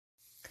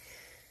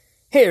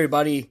Hey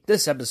everybody,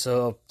 this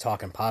episode of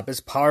Talking Pop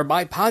is powered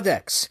by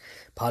Poddex.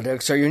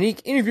 Poddex are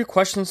unique interview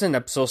questions and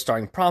episodes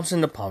starting prompts in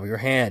the palm of your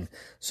hand.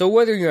 So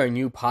whether you're a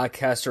new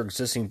podcaster or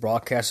existing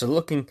broadcaster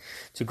looking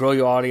to grow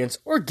your audience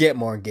or get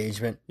more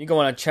engagement, you're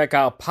going to want to check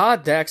out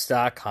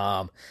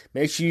poddex.com.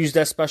 Make sure you use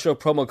that special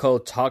promo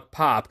code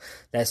TALKPOP,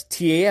 that's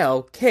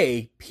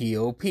TALKPOP,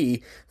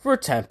 for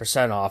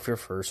 10% off your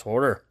first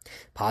order.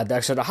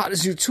 Poddex are the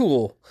hottest new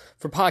tool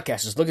for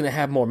podcasters looking to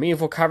have more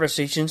meaningful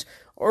conversations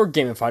or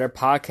gamify their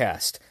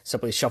podcast.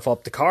 Simply shuffle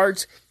up the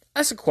cards,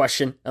 ask a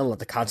question, and let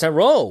the content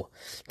roll.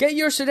 Get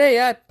yours today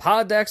at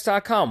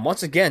poddex.com.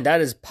 Once again,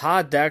 that is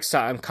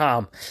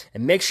poddex.com.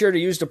 And make sure to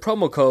use the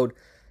promo code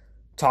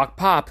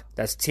TALKPOP,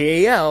 that's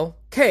TALKPOP,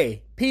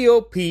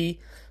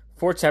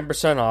 for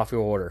 10% off your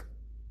order.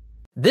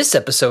 This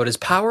episode is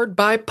powered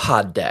by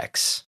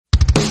Poddex.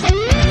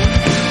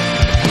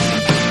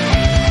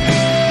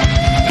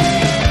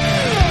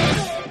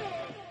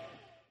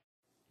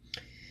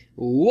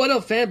 What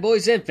up,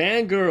 fanboys and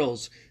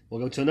fangirls?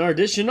 Welcome to another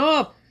edition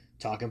of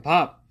Talking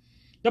Pop,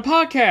 the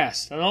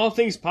podcast on all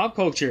things pop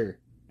culture.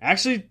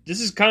 Actually, this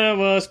is kind of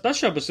a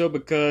special episode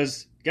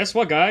because guess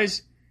what,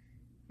 guys?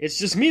 It's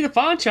just me, the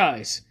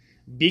franchise.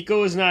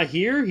 Biko is not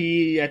here.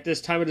 At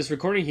this time of this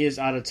recording, he is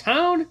out of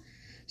town.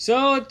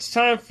 So it's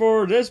time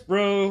for this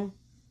bro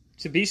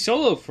to be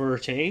solo for a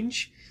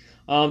change.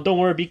 Don't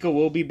worry, Biko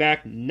will be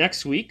back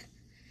next week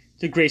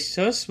to grace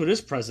us with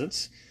his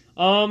presence.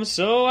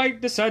 So I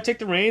decided to take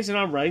the reins and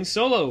I'm riding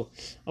solo.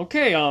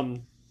 Okay,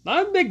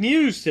 not big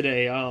news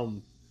today.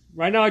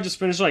 Right now I just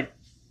finished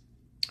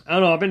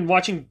I've been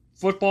watching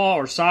football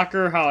or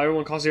soccer, how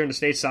everyone calls it here in the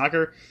States,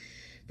 soccer.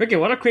 Freaking,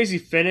 what a crazy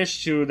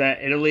finish to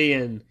that Italy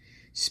and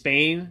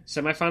Spain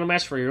semifinal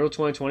match for Euro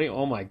 2020.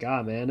 Oh my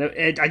god, man.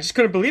 I just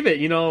couldn't believe it.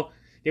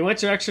 They went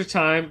to extra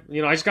time.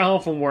 I just got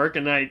home from work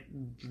and I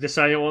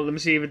decided, well, let me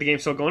see if the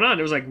game's still going on.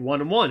 It was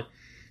 1-1.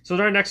 So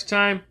during extra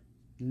time,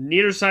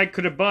 neither side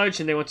could have budged,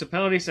 and they went to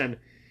penalties, and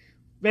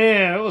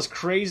man, it was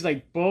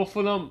crazy. Both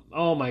of them,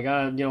 oh my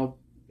god,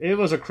 it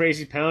was a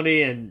crazy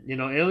penalty, and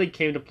Italy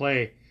came to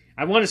play.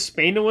 I wanted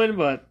Spain to win,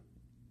 but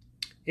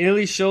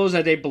Italy shows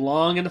that they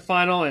belong in the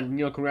final, and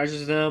congratulations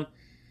to them.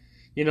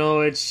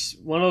 It's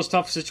one of those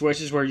tough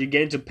situations where you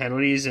get into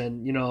penalties,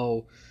 and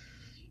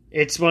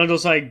it's one of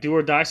those do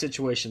or die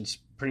situations,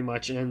 pretty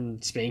much.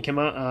 And Spain came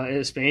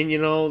out. Spain,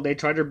 they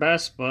tried their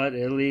best, but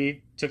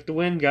Italy took the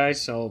win,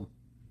 guys. So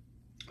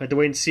I have to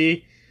wait and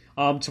see.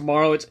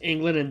 Tomorrow it's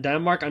England and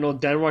Denmark. I know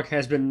Denmark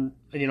has been,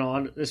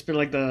 it's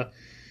been the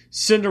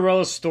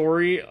Cinderella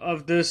story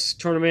of this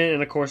tournament.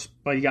 And of course,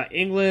 but you got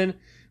England,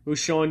 who's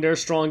showing their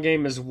strong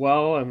game as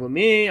well. And with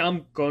me,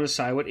 I'm going to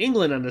side with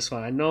England on this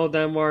one. I know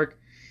Denmark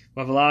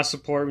will have a lot of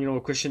support,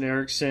 with Christian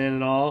Eriksen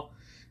and all.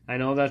 I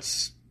know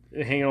that's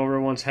hanging over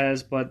everyone's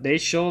heads, but they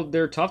showed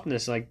their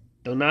toughness.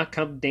 Do not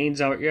count the Danes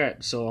out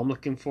yet. So I'm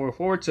looking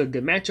forward to a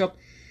good matchup.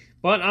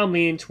 But I'm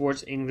leaning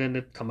towards England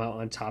to come out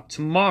on top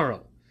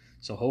tomorrow.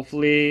 So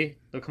hopefully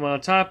they'll come out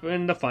on top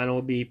and the final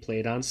will be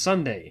played on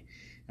Sunday.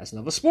 That's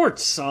enough of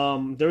sports.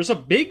 There's a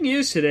big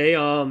news today.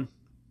 I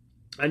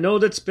know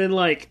that's been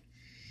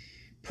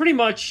pretty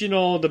much,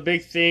 the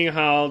big thing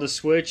how the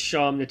Switch,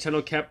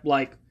 Nintendo kept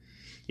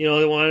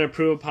they wanted to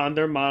improve upon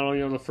their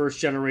model, the first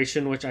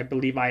generation, which I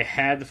believe I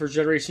had the first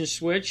generation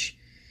Switch.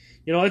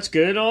 It's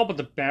good and all, but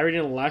the battery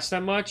didn't last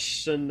that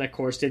much. And of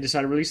course they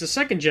decided to release the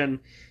second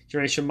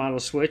generation model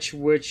Switch,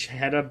 which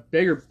had a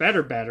bigger,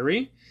 better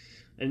battery.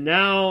 And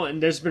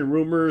there's been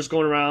rumors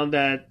going around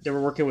that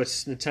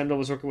Nintendo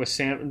was working with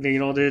Sam. They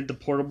did the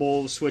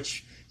portable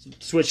Switch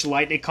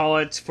Lite, they call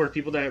it, for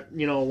people that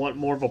want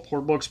more of a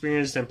portable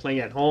experience than playing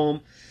at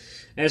home.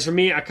 As for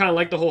me, I kind of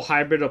like the whole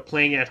hybrid of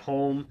playing at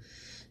home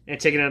and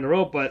taking it on the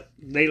road. But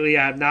lately,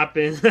 I have not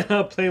been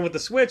playing with the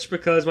Switch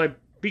because my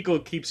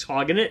Biko keeps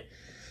hogging it.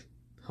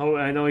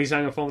 I know he's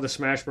on the phone with the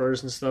Smash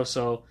Bros. And stuff,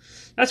 so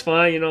that's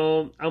fine.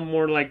 I'm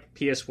more like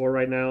PS4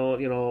 right now,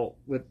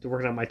 with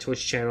working on my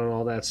Twitch channel and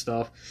all that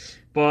stuff.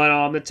 But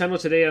Nintendo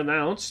today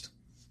announced,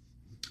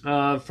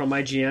 from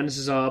IGN, this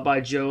is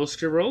by Joe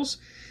Scribbles.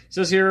 It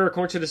says here,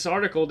 according to this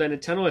article, that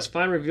Nintendo has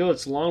finally revealed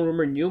its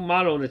long-rumored new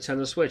model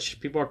Nintendo Switch.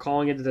 People are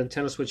calling it the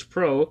Nintendo Switch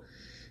Pro,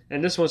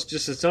 and this one's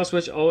just a Nintendo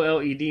Switch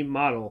OLED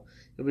model.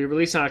 It'll be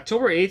released on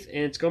October 8th,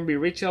 and it's going to be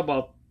retail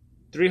about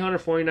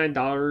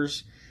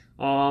 $349.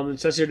 It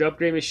says here the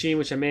upgrade machine,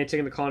 which I may have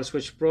taken the call on the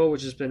Switch Pro,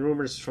 which has been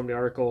rumored. This is from the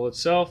article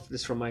itself.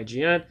 This is from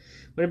IGN.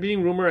 When it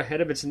being rumored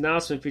ahead of its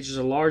announcement, features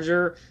a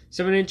larger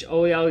 7-inch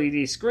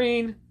OLED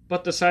screen,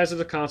 but the size of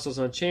the console is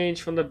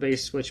unchanged from the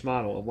base Switch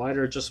model. A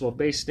wider adjustable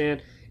base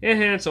stand,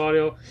 enhanced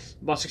audio,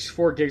 about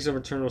 64 gigs of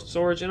internal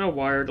storage, and a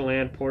wired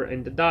LAN port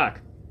in the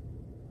dock.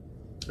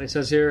 It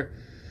says here,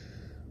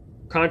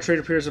 contrary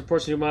to previous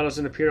reports, new models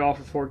didn't appear to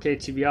offer 4K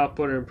TV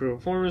output or improved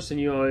performance. The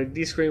new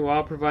OLED screen,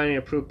 while providing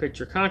improved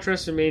picture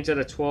contrast, remains at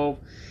a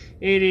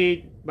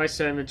 1280 by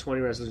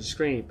 720 resolution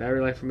screen.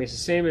 Battery life remains the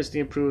same as the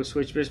improved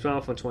Switch base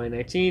model from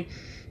 2019,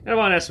 and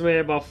about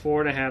estimated about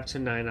 4.5 to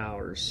 9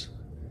 hours.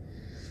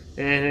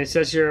 And it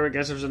says here, I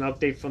guess there's an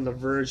update from The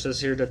Verge. It says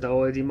here that the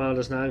OLED model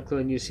does not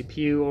include a new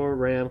CPU or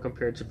RAM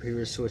compared to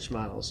previous Switch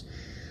models.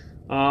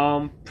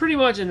 Pretty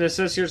much, and it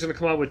says here it's going to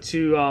come out with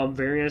two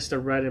variants, the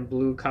red and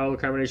blue color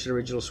combination of the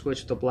original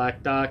Switch with the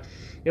black dock,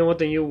 and with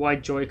the new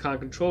white Joy-Con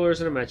controllers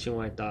and a matching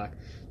white dock.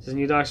 It says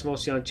new dock's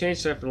mostly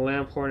unchanged, except for the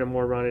lamp port and a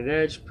more rounded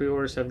edge.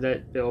 Pre-orders have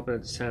that been open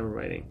at the time of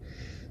writing.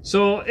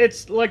 So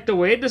it's like the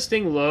way this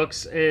thing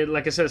looks,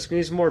 like I said, the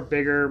screen's more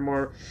bigger,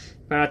 more.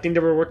 But I think they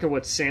were working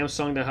with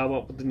Samsung to help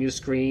out with the new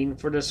screen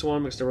for this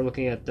one because they were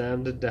looking at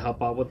them to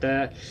help out with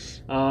that.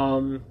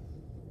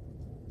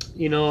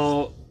 You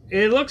know,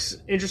 it looks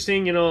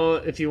interesting. You know,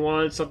 if you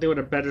want something with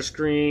a better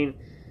screen,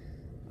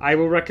 I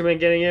will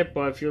recommend getting it.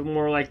 But if you're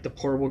more like the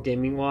portable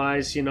gaming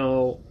wise, you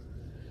know,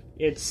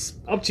 it's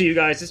up to you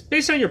guys. It's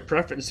based on your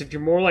preference. If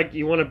you're more like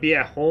you want to be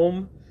at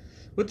home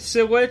with the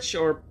Switch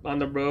or on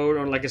the road,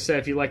 or like I said,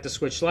 if you like the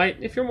Switch Lite,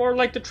 if you're more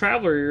like the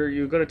traveler,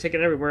 you're going to take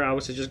it everywhere, I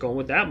would suggest going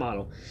with that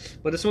model.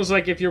 But this one's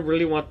like if you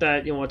really want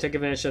that, you want to take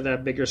advantage of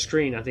that bigger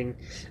screen. I think,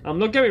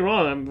 don't get me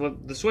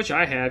wrong, the Switch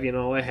I have, you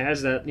know, it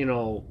has that, you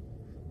know,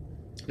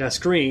 that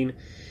screen.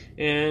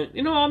 And,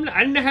 you know,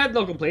 I didn't have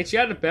no complaints.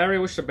 Yeah, the battery, I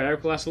wish the battery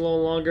could last a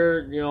little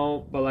longer, you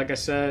know, but like I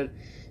said,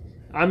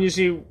 I'm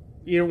usually,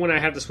 you know, when I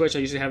have the Switch, I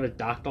usually have it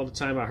docked all the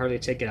time. I hardly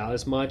take it out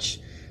as much.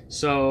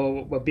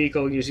 So, but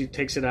Biko usually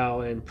takes it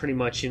out and pretty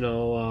much, you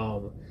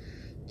know,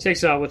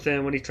 takes it out with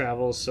him when he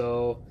travels.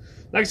 So,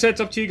 like I said,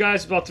 it's up to you guys.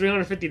 It's about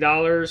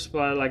 $350.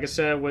 But like I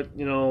said,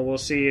 you know, we'll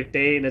see if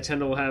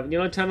Nintendo will have. You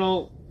know,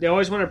 Nintendo, they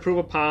always want to improve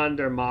upon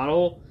their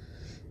model.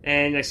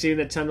 And I see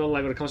Nintendo,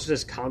 like when it comes to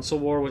this console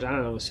war, which I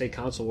don't know, say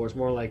console war, it's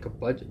more like a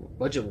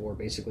budget war,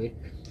 basically.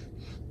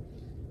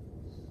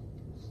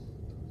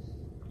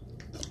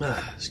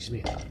 Excuse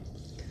me.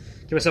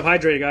 Keep myself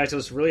hydrated, guys. It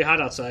was really hot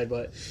outside,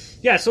 but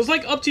yeah, so it's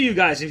like up to you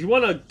guys. If you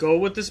want to go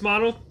with this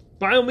model,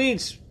 by all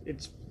means,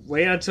 it's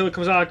wait until it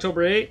comes out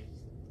October 8th.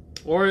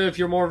 Or if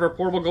you're more of a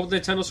portable, go with the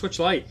Nintendo Switch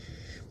Lite.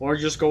 Or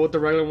just go with the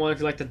regular one if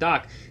you like the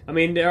dock. I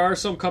mean, there are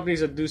some companies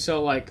that do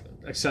sell like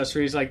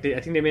accessories. Like I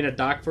think they made a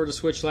dock for the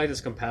Switch Lite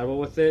that's compatible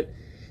with it,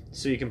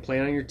 so you can play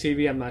it on your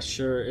TV. I'm not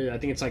sure. I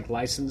think it's like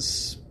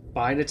licensed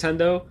by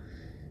Nintendo.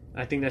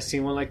 I think I've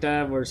seen one like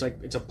that where it's like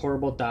it's a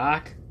portable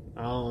dock.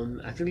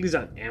 I think it's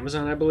on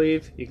Amazon, I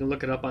believe. You can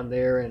look it up on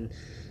there, and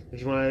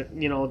if you want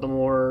to, you know, the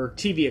more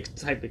TV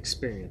type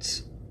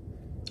experience.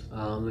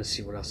 Let's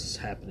see what else is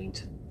happening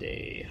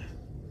today.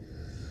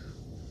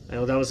 I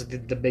know that was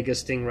the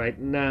biggest thing right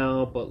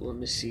now, but let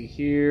me see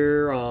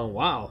here.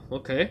 Wow,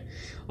 okay.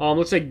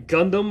 Looks like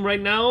Gundam right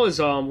now is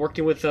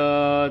working with,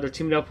 they're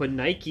teaming up with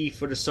Nike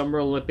for the Summer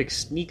Olympic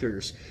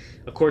sneakers.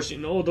 Of course, you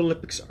know the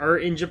Olympics are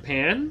in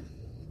Japan.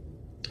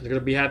 They're going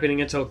to be happening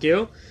in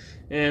Tokyo.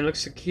 And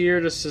looks like here,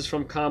 this is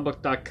from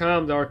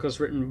comicbook.com. The article is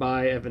written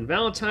by Evan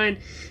Valentine.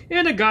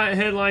 And the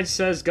headline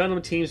says,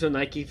 Gundam teams with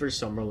Nike for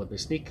Summer Olympic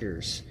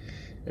sneakers.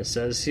 It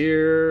says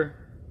here...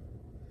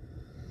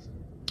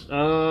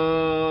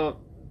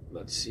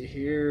 let's see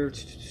here. It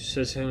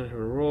says in a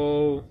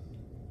row.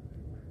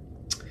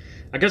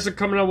 I guess they're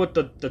coming out with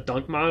the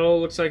dunk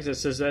model. Looks like it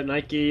says that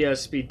Nike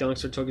SB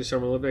dunks for Tokyo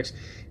Summer Olympics.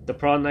 The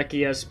Pro Nike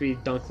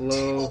SB Dunk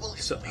Low.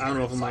 So I don't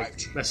know if I'm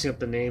like messing up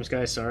the names,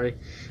 guys. Sorry.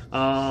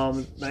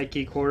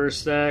 Nike Quarter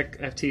Stack,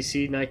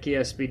 FTC Nike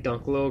SB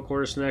Dunk Low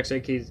Quarter Snacks,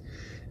 Nike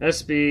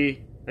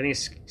SB. I think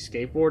it's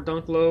Skateboard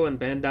Dunk Low, and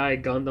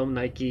Bandai Gundam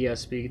Nike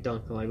SB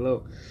Dunk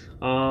Low.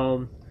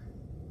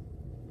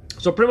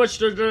 So pretty much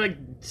they're like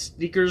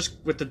sneakers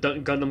with the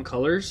Gundam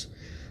colors.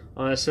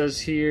 It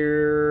says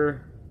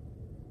here,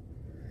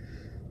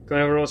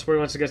 Everyone Sport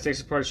once again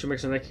takes apart shoe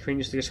makes a Nike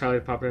Cream sneakers highly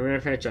popular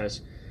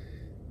franchise.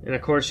 And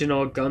of course, you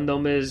know,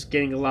 Gundam is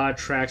getting a lot of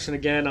traction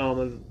again.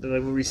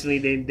 Recently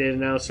they did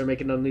announce they're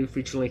making a new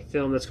feature-length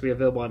film that's going to be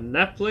available on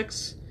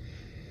Netflix,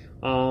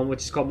 which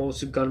is called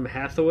Mosu Gundam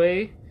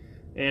Hathaway.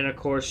 And of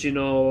course, you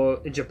know,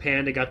 in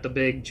Japan they got the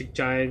big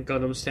giant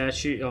Gundam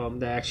statue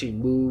that actually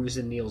moves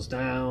and kneels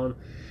down.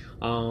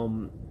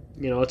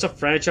 You know, it's a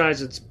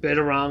franchise that's been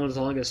around as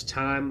long as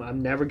time. I've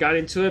never got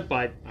into it,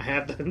 but I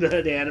have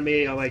the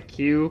anime on my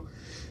queue.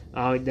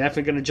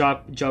 Definitely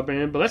gonna jump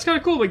in, but that's kind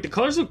of cool. Like the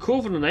colors look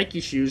cool for the Nike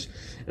shoes.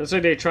 It looks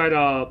like they try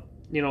to,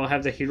 you know,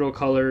 have the hero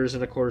colors,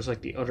 and of course,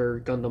 like the other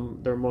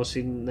Gundam, they're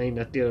mostly named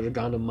after the other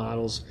Gundam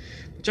models.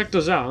 But check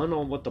those out. I don't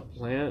know what the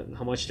plan,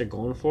 how much they're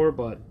going for,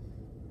 but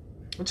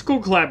it's a cool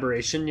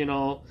collaboration. You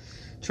know,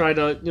 try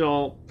to, you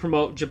know,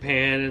 promote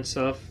Japan and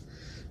stuff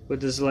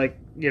with this, like,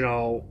 you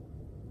know,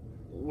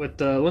 with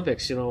the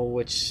Olympics. You know,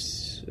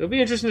 which it'll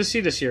be interesting to see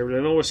this year. But I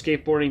know with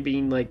skateboarding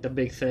being like the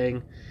big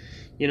thing.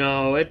 You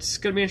know, it's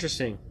going to be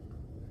interesting.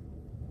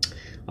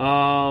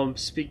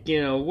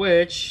 Speaking of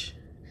which,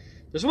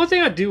 there's one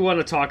thing I do want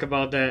to talk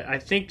about that I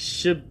think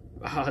should...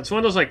 it's one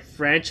of those, like,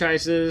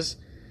 franchises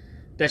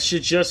that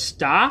should just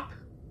stop.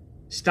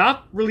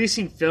 Stop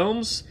releasing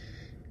films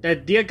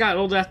that got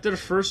old after the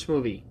first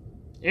movie.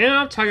 And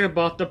I'm talking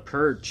about The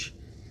Purge.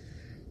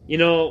 You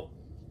know,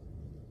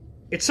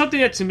 it's something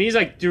that to me is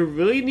like, do we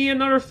really need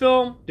another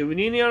film? Do we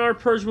need another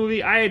Purge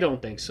movie? I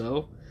don't think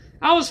so.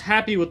 I was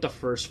happy with the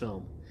first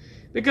film.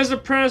 Because the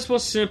premise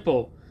was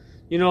simple.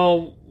 You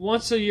know,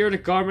 once a year the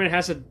government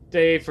has a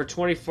day for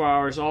 24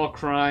 hours, all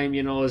crime,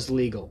 you know, is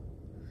legal.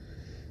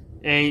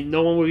 And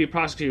no one would be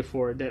prosecuted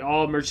for it, that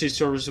all emergency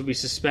services would be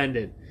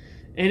suspended.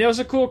 And that was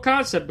a cool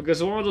concept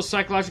because one of those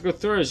psychological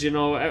thrillers,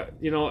 Ethan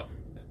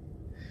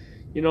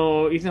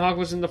Hawke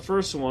was in the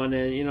first one,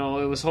 and, you know,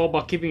 it was all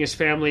about keeping his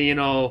family, you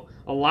know,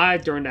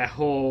 alive during that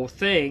whole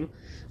thing.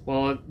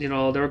 Well, you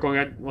know,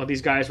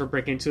 these guys were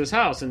breaking into his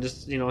house, and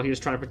just, you know, he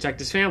was trying to protect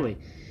his family.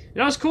 And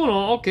that was cool.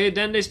 Okay,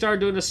 then they started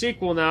doing a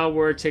sequel now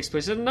where it takes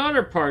place in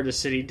another part of the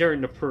city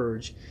during the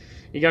Purge.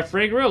 You got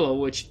Frank Grillo,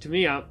 which to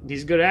me,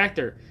 he's a good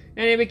actor.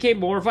 And it became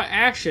more of an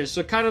action, so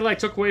it kind of like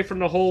took away from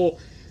the whole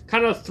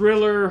kind of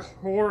thriller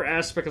horror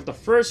aspect of the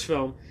first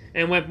film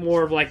and went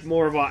more of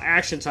an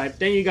action type.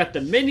 Then you got the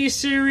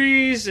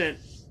miniseries, and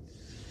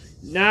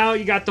now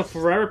you got the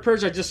Forever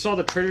Purge. I just saw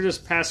the trailer this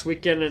past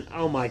weekend, and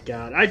oh my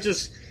god,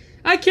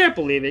 I can't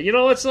believe it. You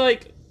know, it's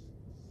like,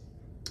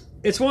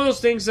 it's one of those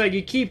things that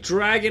you keep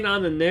dragging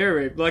on the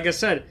narrative. Like I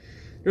said,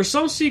 there's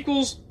some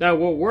sequels that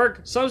will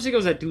work, some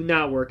sequels that do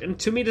not work, and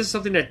to me, this is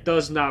something that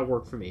does not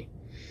work for me.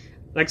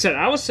 Like I said,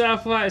 I was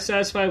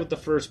satisfied with the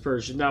first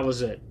Purge, and that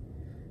was it.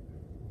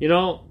 You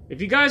know,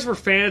 if you guys were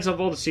fans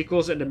of all the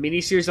sequels and the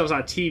miniseries that was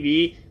on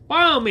TV,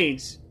 by all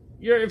means,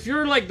 if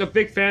you're like the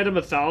big fan of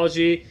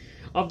mythology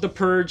of the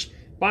Purge,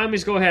 by all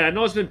means, go ahead. I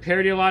know it's been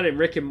parodied a lot in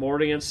Rick and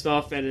Morty and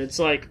stuff, and it's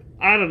like,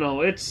 I don't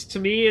know. To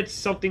me, it's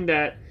something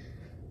that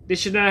they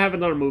should not have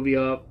another movie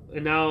up,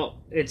 and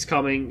now it's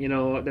coming. You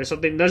know, there's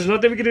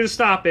nothing we can do to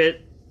stop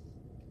it.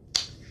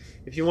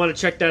 If you want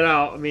to check that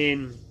out, I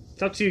mean,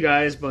 it's up to you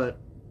guys, but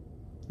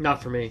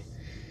not for me.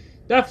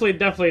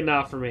 Definitely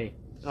not for me.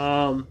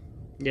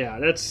 Yeah,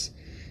 that's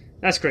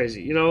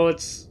crazy. You know,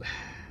 it's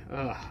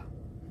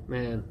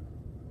man.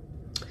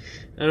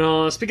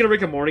 And speaking of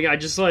Rick and Morty, I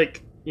was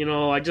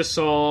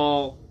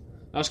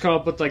caught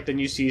up with like the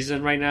new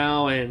season right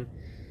now, and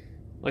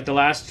like the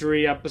last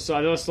 3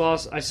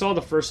 episodes. I saw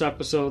the first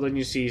episode of the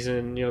new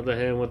season. You know,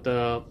 him with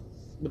the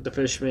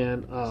fish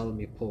man. Let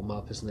me pull him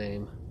up. His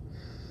name.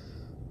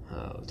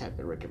 Type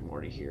in Rick and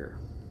Morty here.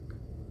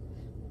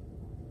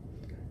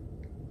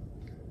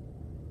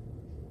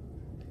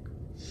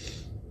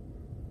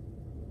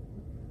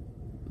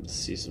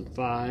 Season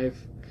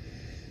 5.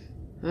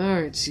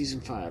 Alright,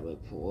 Season 5. Let's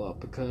pull up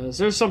because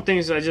there's some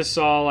things I just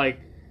saw, like,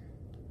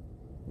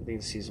 I think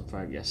it's Season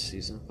 5. Yes,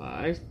 Season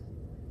 5.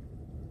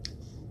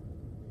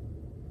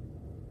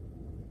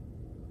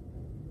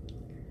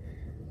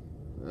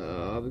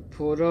 Let me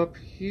pull it up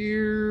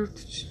here.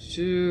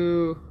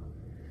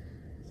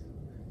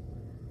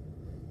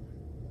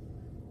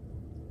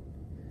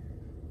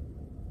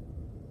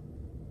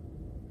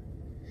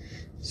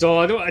 So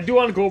I do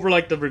want to go over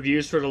like the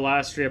reviews for the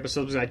last 3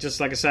 episodes. I just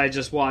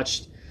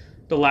watched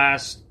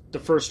the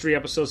first 3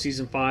 episodes,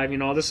 Season 5. You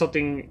know, this is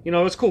something, you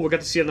know, it's cool. We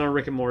got to see another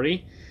Rick and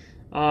Morty.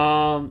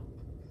 And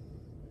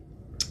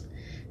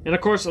of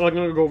course, I'm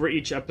going to go over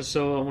each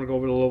episode. I'm going to go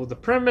over a little of the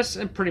premise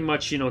and pretty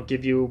much, you know,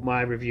 give you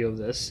my review of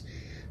this.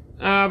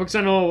 Because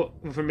I know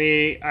for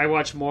me, I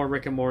watch more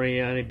Rick and Morty,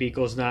 and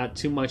Beako's not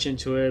too much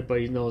into it,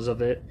 but he knows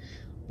of it.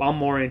 I'm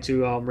more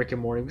into Rick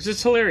and Morty because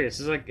it's hilarious.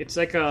 It's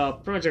like a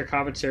pretty much a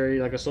commentary,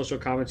 like a social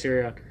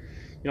commentary on,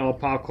 you know,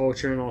 pop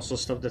culture and also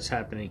stuff that's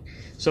happening.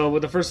 So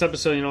with the first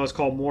episode, you know, it's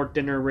called More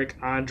Dinner Rick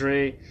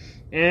Andre,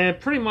 and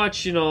pretty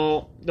much, you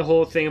know, the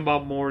whole thing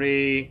about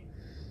Morty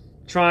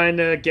trying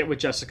to get with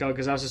Jessica,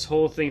 because that was this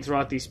whole thing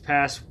throughout these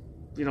past,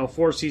 you know,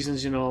 4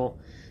 seasons. You know,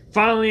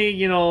 finally,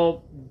 you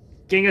know,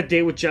 getting a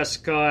date with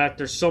Jessica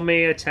after so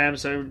many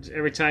attempts.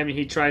 Every time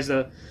he tries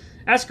to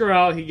ask her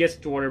out, he gets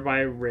thwarted by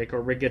Rick,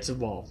 or Rick gets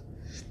involved.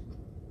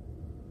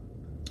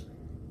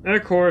 And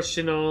of course,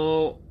 you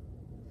know,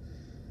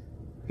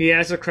 he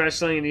has a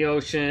crash landing in the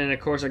ocean. And of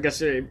course, I guess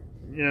they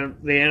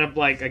end up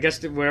like, I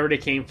guess wherever they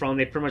came from,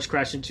 they pretty much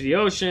crash into the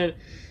ocean.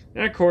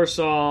 And of course,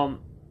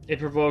 it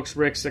provokes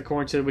Rick's,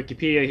 according to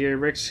Wikipedia here,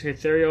 Rick's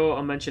ethereal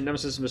unmentioned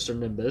nemesis, Mr.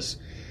 Nimbus,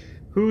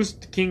 who's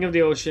the king of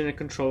the ocean and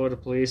controller of the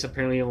police.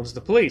 Apparently owns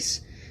the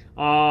police.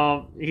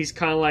 He's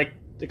kind of like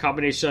the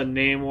combination of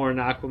Namor and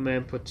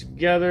Aquaman put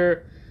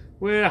together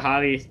with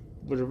a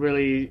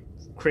really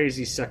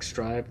crazy sex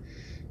drive.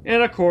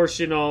 And of course,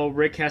 you know,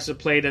 Rick has to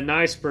play the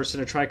nice person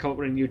to try to come up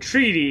with a new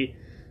treaty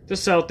to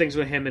settle things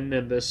with him and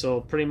Nimbus. So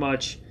pretty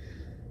much,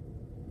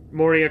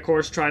 Morty, of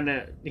course,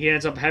 he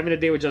ends up having a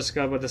date with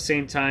Jessica, but at the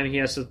same time, he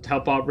has to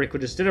help out Rick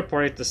with his dinner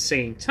party at the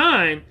same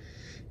time.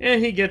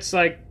 And he gets,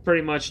 like,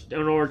 pretty much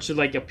in order to,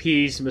 like,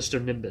 appease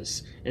Mr.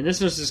 Nimbus. And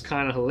this was just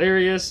kind of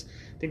hilarious.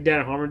 I think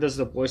Dan Harmon does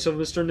the voice of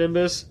Mr.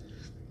 Nimbus.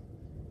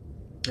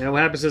 And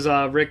what happens is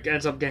Rick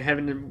ends up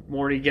having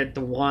Morty get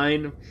the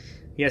wine.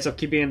 He ends up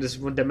keeping it in this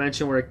one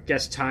dimension where it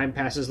gets time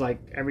passes,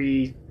 like,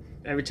 every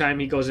time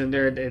he goes in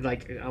there,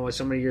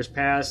 so many years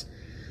pass.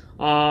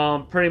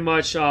 Pretty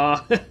much,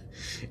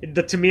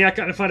 to me, I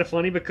kind of find it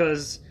funny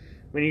because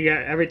when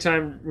every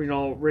time, you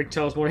know, Rick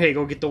tells Morty, hey,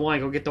 go get the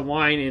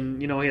wine,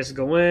 and, you know, he has to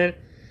go in.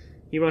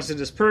 He runs to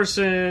this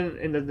person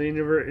in the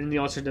universe, in the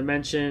alternate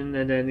dimension,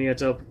 and then he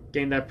ends up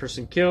getting that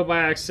person killed by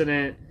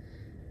accident.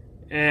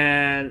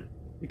 and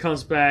he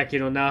comes back.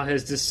 Now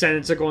his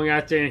descendants are going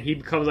after him, and he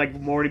becomes like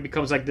Morty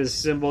becomes like this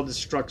symbol of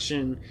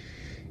destruction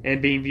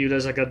and being viewed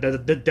as like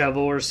the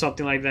devil or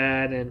something like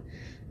that. And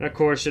of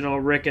course,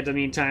 Rick at the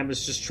meantime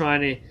is just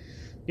trying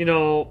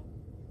to,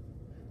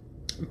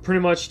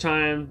 pretty much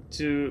time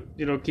to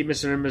keep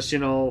Mr. Nimbus,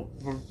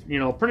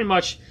 pretty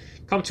much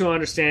come to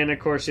understand. Of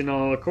course,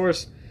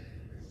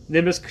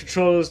 Nimbus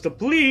controls the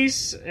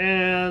police,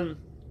 and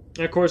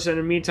of course, in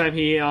the meantime,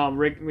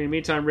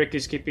 Rick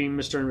is keeping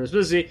Mr. Nimbus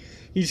busy.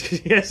 He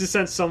has to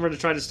send someone to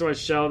try to store a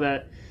shell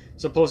that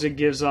supposedly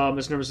gives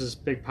Mr. Nimbus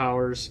big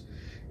powers.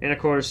 And of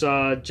course,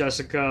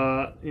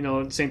 Jessica, at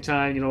the same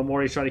time,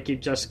 Morty's trying to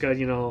keep Jessica,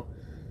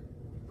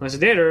 as a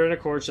dater, and of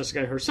course,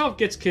 Jessica herself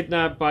gets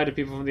kidnapped by the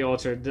people from the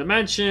alternate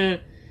dimension,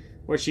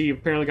 where she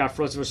apparently got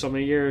frozen for so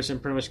many years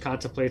and pretty much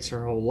contemplates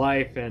her whole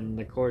life. And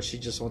of course, she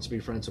just wants to be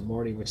friends with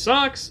Morty, which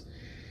sucks.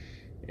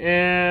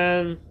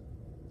 And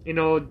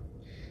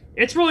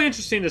it's really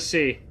interesting to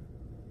see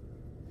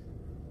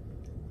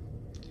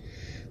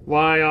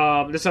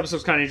why this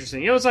episode's kind of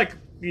interesting. It's like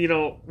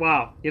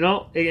wow,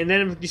 and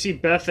then you see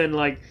Beth and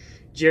like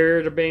Jerry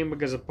are debating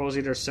because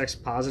supposedly they're sex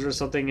positive or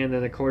something, and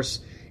then of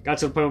course. Got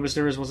to the point where Mr.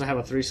 Nimbus wants to have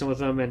a threesome with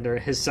them, and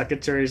his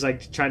secretary is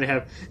like trying to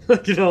have,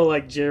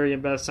 like Jerry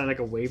and Beth sign like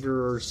a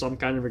waiver or some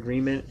kind of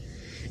agreement,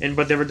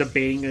 but they were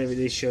debating if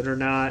they should or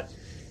not.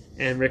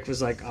 And Rick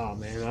was like, "Oh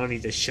man, I don't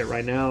need this shit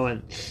right now."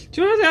 And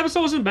the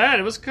episode wasn't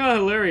bad; it was kind of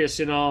hilarious,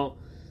 it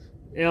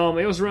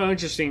was really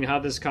interesting how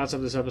this concept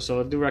of this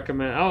episode. I do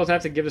recommend. I would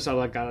have to give this out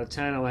of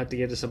 10. I would have to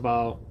give this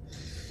about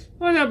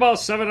 7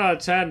 out of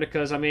 10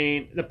 because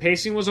the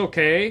pacing was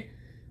okay.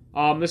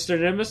 Mr.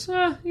 Nimbus,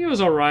 he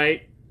was all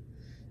right.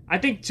 I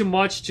think too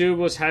much, too,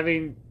 was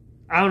having...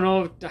 I don't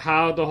know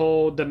how the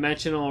whole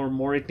dimensional or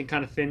Morty thing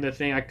kind of fit in the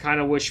thing. I kind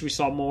of wish we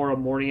saw more of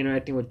Morty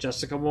interacting with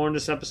Jessica more in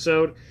this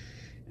episode.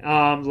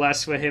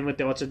 Less with him with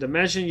the alternate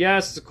dimension.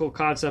 Yes, it's a cool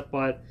concept,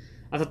 but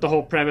I thought the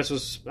whole premise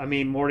was...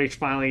 Morty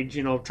finally,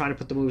 trying to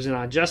put the moves in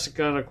on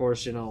Jessica. And of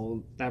course,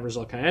 that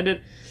result kind of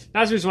ended.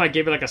 That's the reason why I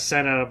gave it like a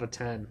 7 out of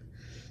 10.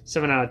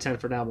 7 out of 10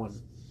 for that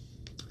one.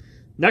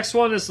 Next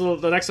one is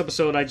the next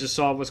episode I just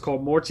saw was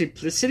called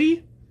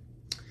Mortiplicity.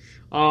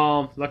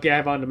 Lucky I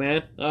have on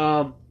demand.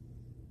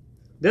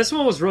 This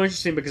one was really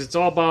interesting because it's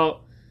all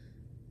about.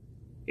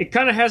 It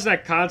kind of has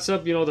that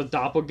concept, the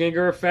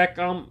doppelganger effect,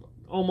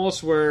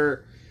 almost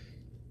where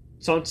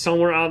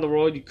somewhere out in the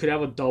world you could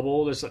have a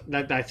double. There's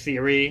that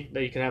theory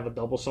that you could have a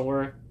double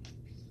somewhere.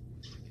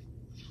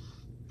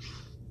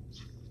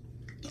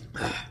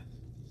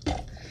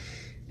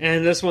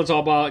 And this one's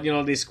all about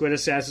these squid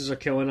assassins are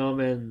killing them,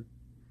 and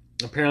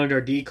apparently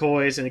they're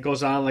decoys, and it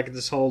goes on like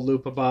this whole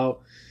loop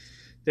about.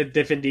 The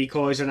different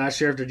decoys are not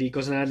sure if they're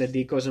decoys or not. The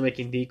decoys are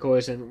making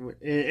decoys, and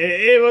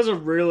it was a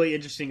really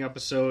interesting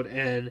episode.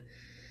 And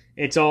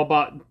it's all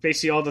about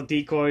basically all the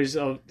decoys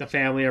of the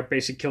family are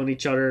basically killing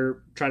each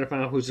other, trying to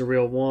find out who's the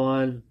real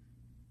one.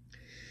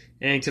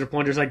 And to the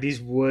point, there's like these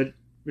wood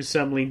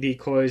resembling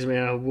decoys made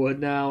out of wood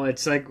now.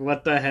 It's like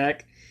what the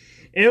heck?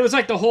 And it was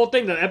like the whole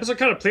thing. The episode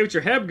kind of played with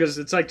your head because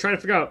it's like trying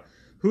to figure out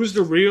who's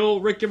the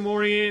real Rick and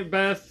Morty,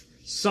 Beth,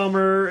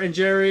 Summer, and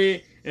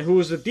Jerry. And who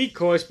was the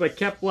decoys, but it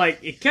kept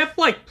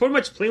pretty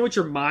much playing with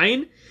your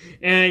mind,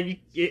 and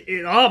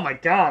oh my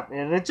god,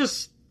 man, it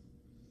just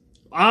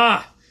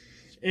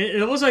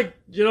it was like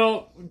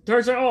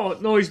turns out oh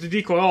no he's the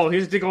decoy, oh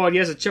he's the decoy, he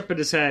has a chip in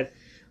his head,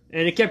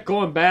 and it kept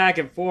going back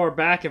and forth,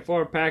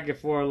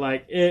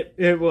 like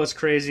it was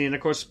crazy. And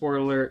of course, spoiler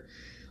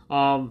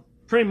alert,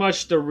 pretty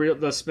much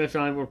the Smith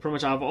family were pretty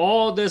much out of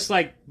all this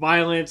like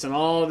violence and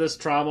all this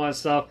trauma and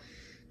stuff.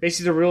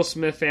 Basically, the real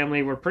Smith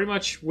family were pretty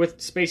much with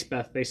Space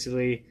Beth,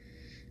 basically.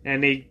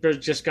 And they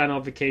just got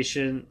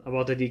notification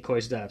about the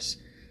decoys' deaths.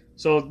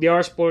 So, there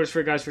are spoilers for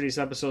you guys for these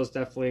episodes.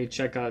 Definitely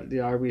check out the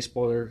RB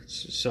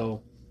spoilers.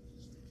 So,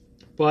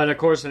 but of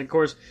course,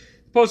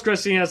 post-credit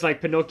scene has like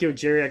Pinocchio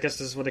Jerry. I guess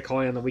this is what they call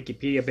it on the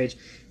Wikipedia page.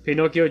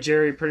 Pinocchio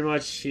Jerry, pretty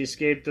much, he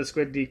escaped the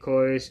squid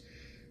decoys.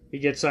 He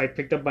gets like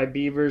picked up by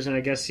beavers, and I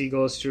guess he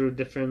goes through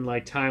different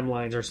like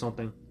timelines or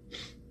something.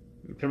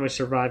 Pretty much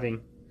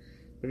surviving.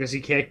 Because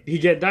he can't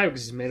die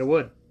because he's made of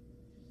wood.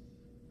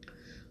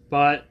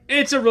 But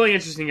it's a really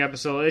interesting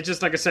episode. It's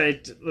just like I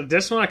said,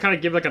 this one I kind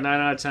of give like a 9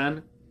 out of 10.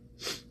 The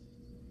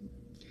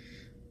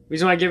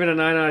reason why I give it a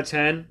 9 out of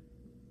 10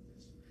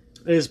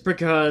 is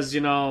because,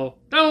 that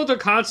whole the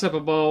concept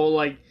about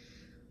like,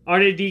 are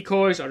they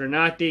decoys, are they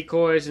not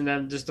decoys, and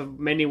then just the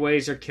many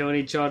ways they're killing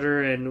each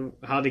other and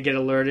how they get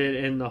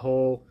alerted, and the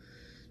whole,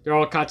 they're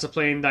all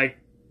contemplating like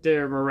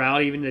their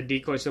morality, even the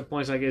decoys, to the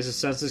point like, is the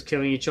senses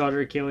killing each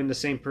other, killing the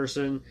same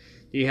person?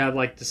 Do you have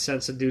like the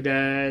sense to do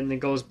that? And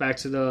it goes back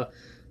to the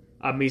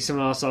some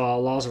also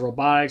laws of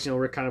robotics.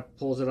 Rick kind of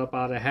pulls it up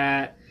out of the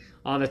hat.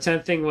 The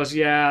 10th thing was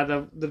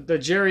the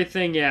Jerry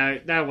thing. Yeah,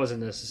 that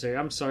wasn't necessary.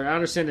 I'm sorry. I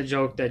understand the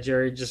joke that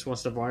Jerry just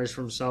wants to varnish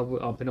for himself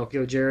on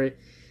Pinocchio Jerry,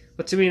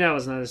 but to me that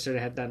was not necessary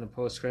to have that in the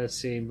post-credits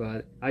scene.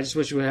 But I just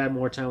wish we had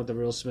more time with the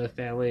real Smith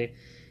family.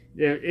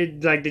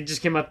 They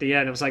just came out the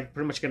end. It was like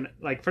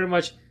pretty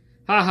much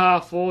haha,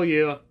 fool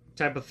you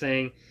type of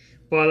thing.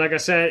 But like I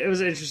said, it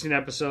was an interesting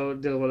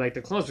episode dealing with like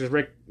the clones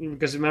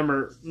because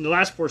remember in the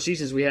last 4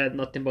 seasons we had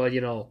nothing but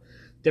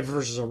different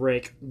versions of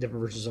Rick,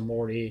 different versions of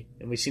Morty,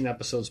 and we've seen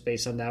episodes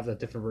based on that, the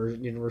different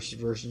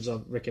versions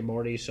of Rick and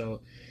Morty.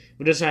 So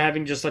we're just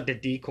having just like the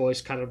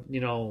decoys kind of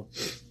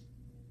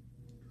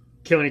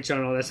killing each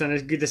other and all that. And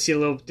it's good to see a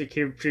little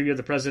preview of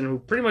the president who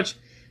pretty much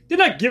did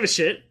not give a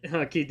shit.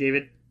 Keith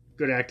David,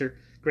 good actor,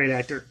 great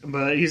actor,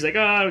 but he's like,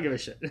 I don't give a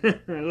shit.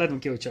 Let them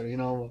kill each other.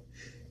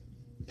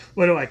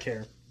 What do I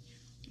care?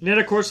 And then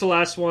of course the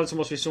last one, it's the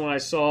most recent one I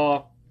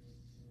saw.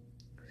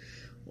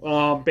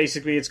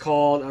 Basically, it's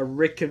called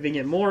Rick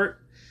Convenient Mort.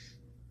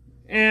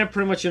 And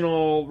pretty much,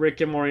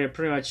 Rick and Morty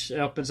pretty much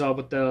opens up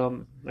with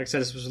the, like I said,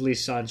 this was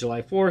released on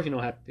July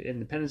 4th, Happy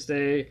Independence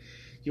Day,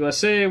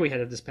 USA. We had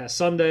it this past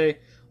Sunday.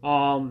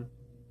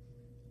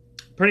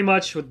 Pretty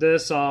much with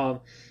this,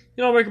 Rick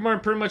and Morty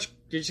pretty much,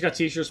 they just got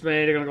t-shirts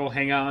made. They're going to go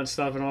hang out and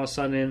stuff. And all of a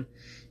sudden,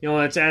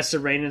 it's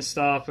acid rain and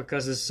stuff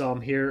because this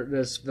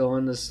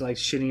villain is like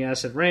shooting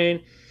acid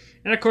rain.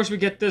 And of course, we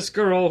get this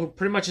girl who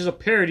pretty much is a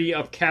parody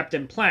of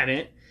Captain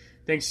Planet.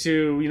 Thanks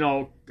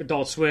to,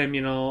 Adult Swim,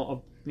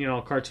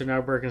 Cartoon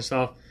Network and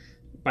stuff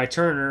by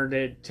Turner.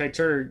 Ted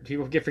Turner,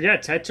 people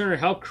forget, Ted Turner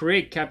helped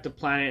create Captain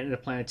Planet and the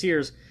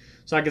Planeteers.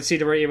 So I could see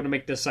they were able to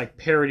make this like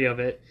parody of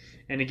it.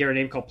 And they gave her a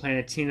name called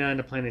Planetina and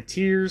the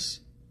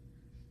Planeteers.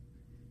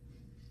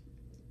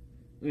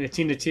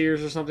 Tina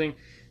Tears or something.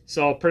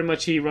 So pretty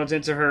much he runs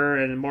into her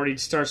and Morty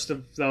starts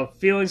the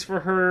feelings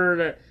for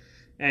her.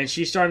 And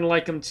she's starting to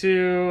like him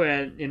too.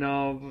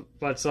 And,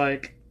 but it's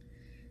like,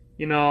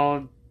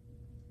 and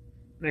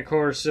of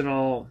course, he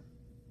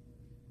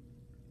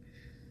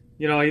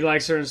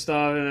likes her and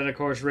stuff, and then of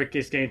course Rick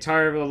is getting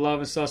tired of the love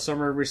and stuff.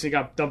 Summer recently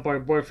got dumped by her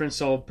boyfriend,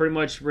 so pretty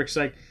much Rick's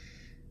like,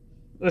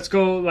 let's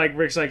go, like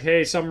Rick's like,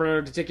 hey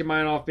Summer, to take your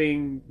mind off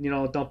being,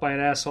 dumped by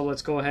an asshole,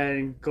 let's go ahead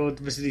and go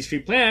visit these 3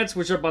 planets,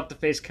 which are about to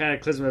face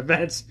cataclysm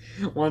events.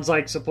 One's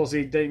like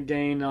supposedly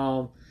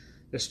getting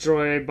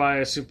destroyed by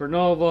a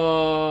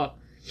supernova,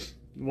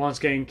 one's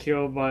getting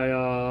killed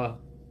by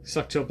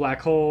sucked to a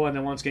black hole, and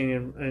then one's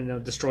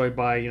getting destroyed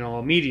by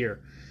a meteor,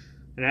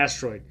 an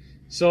asteroid.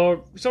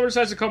 So Summer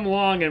decides to come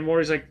along, and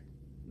Morty's like,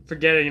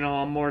 forget it,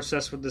 I'm more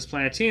obsessed with this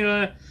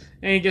Planetina,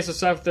 and he gets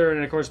upset with her,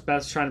 and of course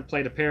Beth's trying to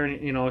play the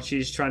parent,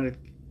 she's trying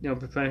to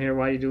pretend here,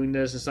 why are you doing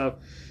this and stuff.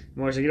 And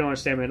Morty's like, you don't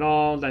understand me at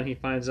all. Then he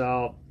finds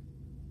the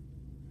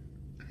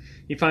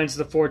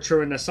 4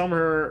 children that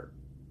Summer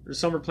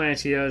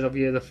Planetina of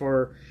the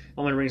 4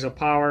 element rings of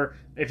power.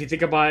 If you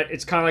think about it,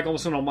 it's kind of like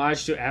almost an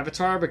homage to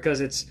Avatar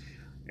because it's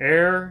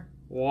air,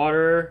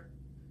 water,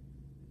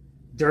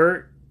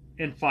 dirt,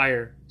 and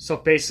fire. So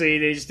basically,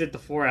 they just did the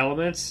 4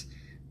 elements.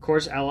 Of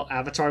course,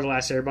 Avatar: The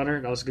Last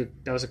Airbender. That was good.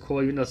 That was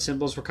cool. Even though the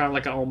symbols were kind of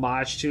like an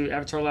homage to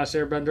Avatar: The Last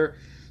Airbender,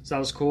 so that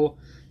was cool.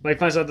 But he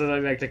finds out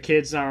that like the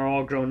kids now are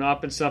all grown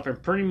up and stuff,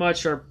 and pretty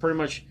much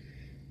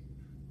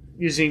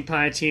using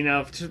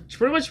Planetina to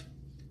pretty much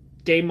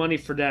gain money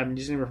for them,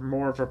 using her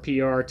more of a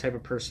PR type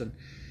of person.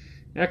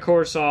 And of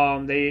course,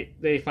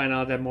 they find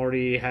out that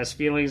Morty has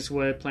feelings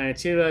with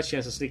Planetina. She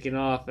ends up sneaking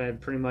off, and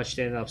pretty much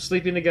they end up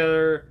sleeping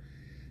together.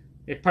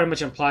 It pretty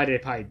much implied they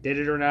probably did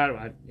it or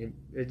not.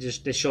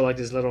 They show like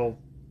this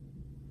little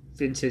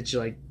vintage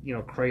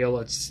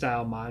Crayola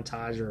style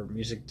montage or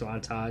music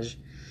montage,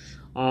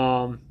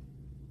 and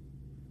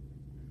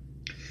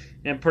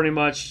pretty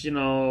much they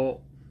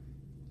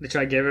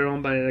try to give it to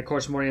him, but of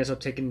course Morty ends up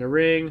taking the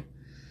rings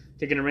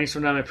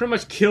from them, and pretty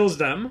much kills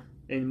them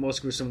in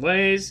most gruesome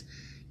ways,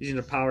 using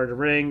the power of the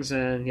rings,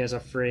 and he ends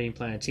up freeing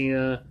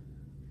Planetina.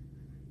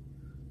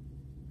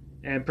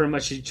 And pretty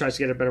much he tries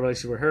to get a better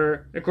relationship with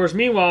her. Of course,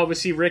 meanwhile, we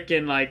see Rick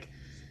and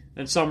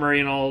Summer,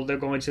 they're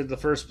going to the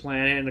first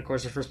planet, and of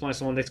course the first planet's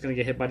the one that's going to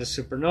get hit by the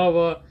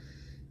supernova.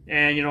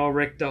 And,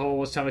 Rick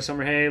was telling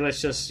Summer, hey,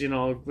 let's just,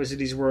 visit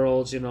these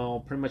worlds,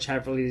 pretty much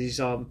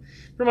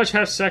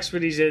have sex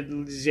with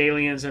these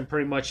aliens and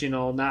pretty much,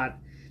 not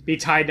be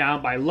tied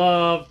down by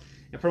love.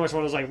 And pretty much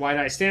one of those, why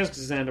night stands,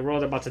 because then the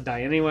world is about to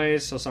die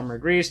anyways, so Summer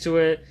agrees to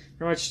it.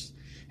 Pretty much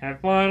have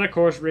fun. Of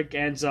course, Rick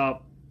ends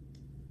up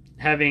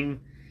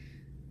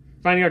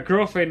finding a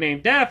girlfriend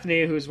named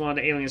Daphne, who's one of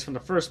the aliens from the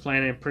first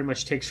planet, and pretty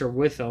much takes her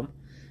with him.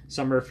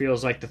 Summer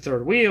feels like the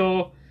third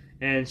wheel,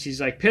 and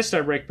she's pissed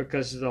at Rick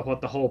because of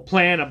what the whole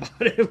plan about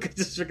it.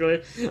 Because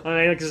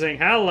it's saying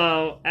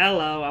hello.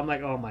 I'm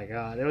like, oh my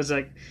god. It was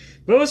but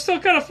it was still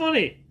kind of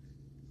funny.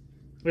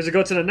 Because they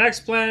go to the next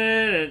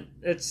planet, and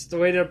it's the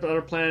way the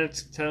other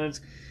planets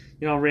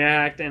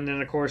react, and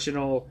then of course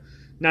now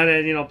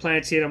that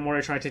Planetina and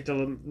Morty trying to take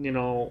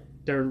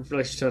their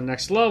relationship to the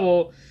next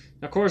level.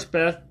 Of course,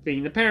 Beth,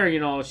 being the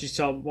parent, she's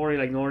telling Morty,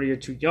 Morty, you're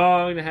too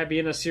young to be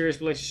in a serious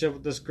relationship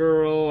with this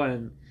girl,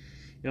 and,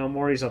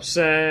 Morty's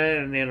upset,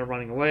 and they end up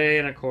running away,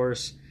 and of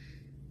course,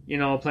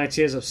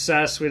 Planetina's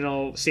obsessed with,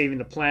 saving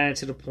the planet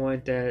to the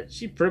point that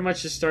she pretty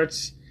much just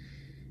starts,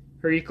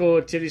 her equal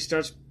activity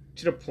starts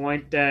to the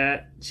point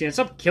that she ends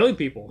up killing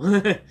people.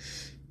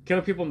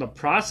 Killing people in the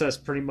process,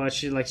 pretty much.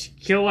 She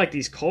killed,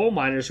 these coal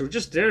miners who were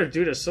just there to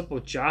do their simple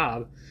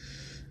job,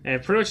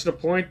 and pretty much to the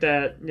point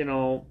that,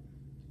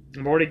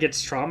 Morty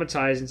gets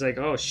traumatized and he's like,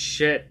 oh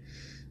shit,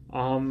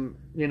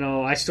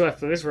 I still have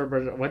feelings for her,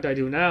 but what do I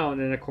do now? And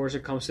then of course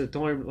it comes to the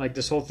point, like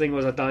this whole thing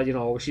was, I thought,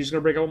 she's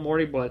gonna break up with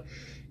Morty, but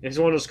it's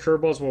one of those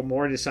curveballs where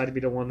Morty decided to be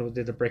the one who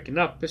did the breaking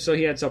up, so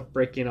he ends up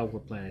breaking up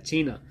with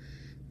Planetina,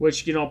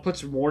 which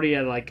puts Morty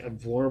at like a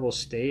vulnerable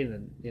state,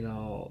 and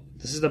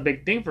this is the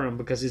big thing for him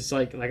because it's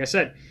like I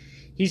said,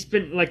 he's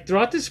been like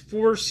throughout this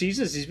 4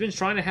 seasons, he's been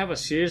trying to have a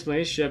serious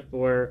relationship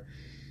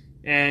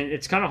and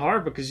it's kind of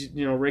hard because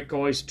Rick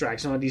always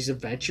drags on these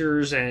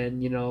adventures,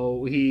 and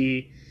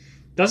he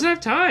doesn't have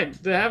time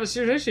to have a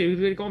serious relationship. He's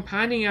been going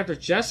pining after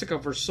Jessica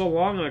for so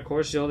long, and of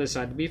course they'll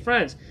decide to be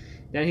friends.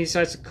 Then he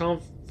decides to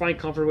find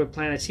comfort with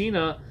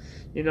Planetina.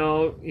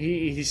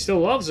 He still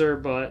loves her,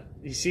 but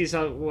he sees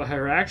what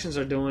her actions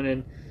are doing,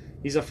 and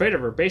he's afraid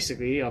of her,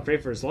 basically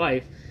afraid for his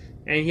life,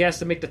 and he has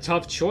to make the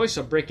tough choice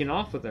of breaking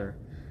off with her.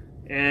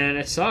 And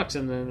it sucks,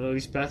 and then at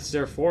least Beth's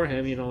there for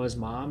him. His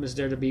mom is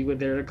there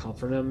to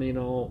comfort him,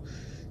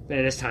 in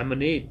his time of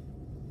need.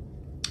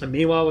 And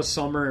meanwhile, with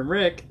Summer and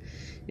Rick,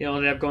 they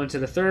end up going to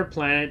the third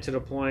planet to the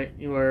point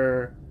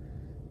where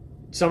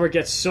Summer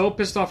gets so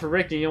pissed off at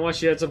Rick, and what?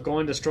 She ends up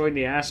going destroying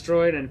the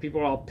asteroid, and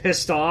people are all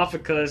pissed off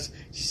because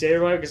she saved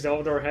everybody because they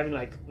were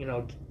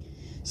having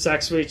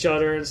sex with each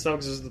other and stuff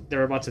because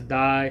they're about to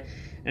die.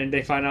 And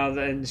they find out,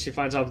 and she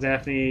finds out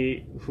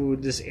Daphne, who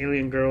this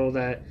alien girl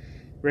that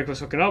Rick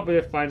was hooking up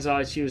with, finds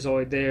out she was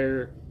always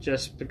there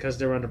just because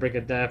they were on the brink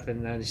of death,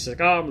 and then she's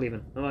like, "Oh, I'm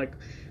leaving." I'm like,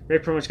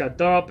 Rick pretty much got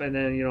dumped, and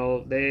then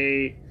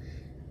they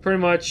pretty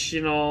much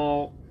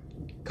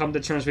come to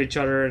terms with each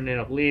other and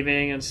end up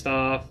leaving and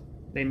stuff.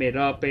 They made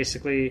up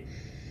basically,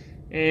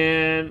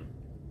 and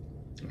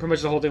pretty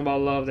much the whole thing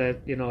about love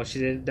that she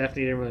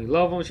definitely didn't really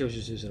love him. She was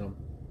just using him.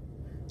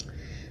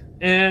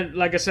 And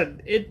like I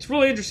said, it's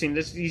really interesting.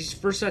 These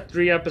first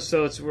 3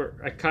 episodes were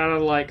I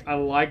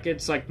like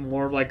it's like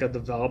more like a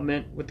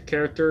development with the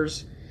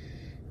characters,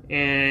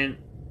 and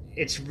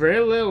it's very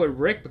little with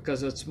Rick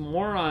because it's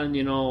more on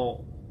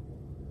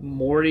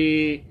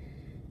Morty.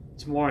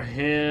 It's more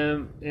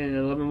him, and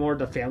a little bit more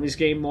the family's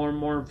getting more and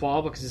more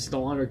involved because it's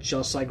no longer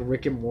just like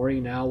Rick and Morty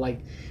now.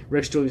 Like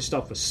Rick's doing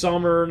stuff with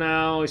Summer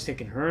now. He's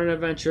taking her on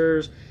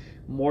adventures.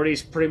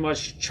 Morty's pretty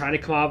much trying to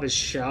come out of his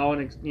shell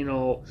and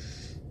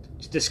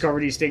discover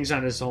these things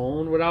on his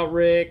own without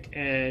Rick,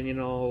 and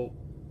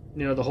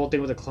the whole thing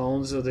with the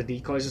clones of the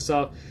decoys and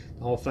stuff.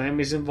 The whole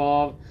family's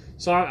involved.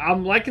 So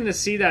I'm liking to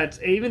see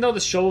that even though the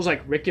show's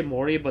like Rick and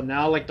Morty, but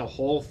now like the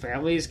whole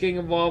family is getting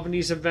involved in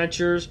these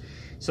adventures.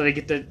 So they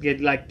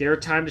get like their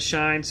time to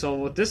shine. So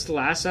with this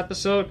last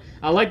episode,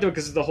 I liked it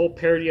because it's the whole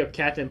parody of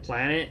Captain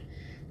Planet,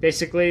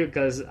 basically.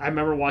 Because I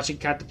remember watching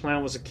Captain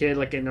Planet was a kid,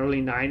 like in the early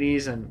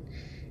 '90s, and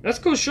that's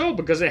a cool show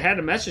because it had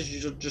a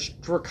message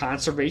just for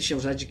conservation. It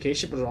was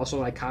education, but it was also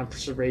like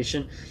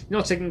conservation,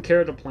 taking care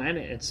of the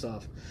planet and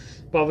stuff.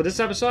 But with this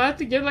episode, I have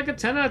to give like a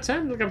 10 out of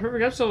 10, like a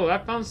perfect episode. I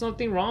found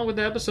nothing wrong with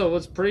the episode. It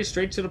was pretty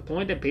straight to the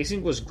point. The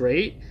pacing was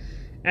great.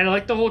 And I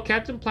like the whole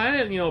Captain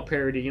Planet,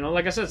 parody.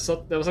 Like I said,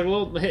 so that was like a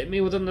little hit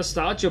me with a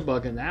nostalgia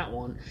bug in that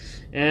one.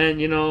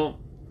 And,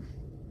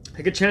 I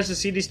get a chance to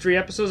see these 3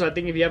 episodes. I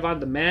think if you have on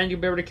demand,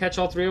 you'll be able to catch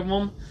all 3 of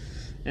them.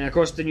 And of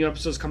course, the new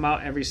episodes come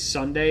out every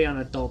Sunday on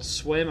Adult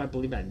Swim, I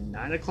believe at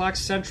 9 o'clock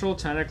Central,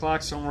 10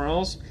 o'clock somewhere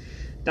else.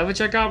 Definitely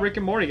check out Rick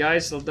and Morty,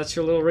 guys. So that's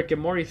your little Rick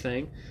and Morty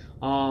thing.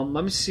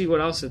 Let me see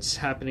what else is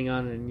happening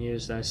on the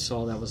news that I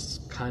saw that was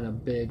kind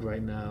of big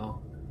right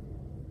now.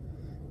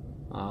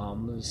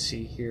 Let's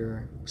see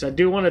here. Because I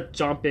do want to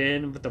jump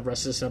in with the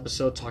rest of this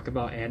episode, talk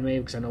about anime,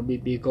 because I know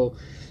Biko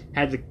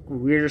had the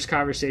weirdest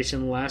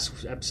conversation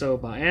last episode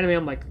about anime.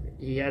 I'm like,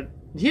 he had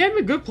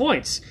good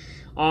points.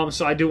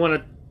 So I do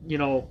want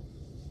to,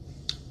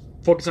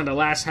 focus on the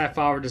last half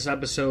hour of this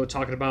episode,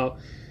 talking about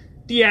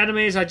the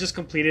animes I just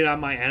completed on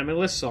my anime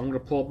list. So I'm going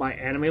to pull up my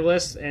anime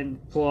list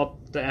and pull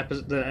up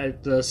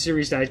the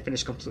series that I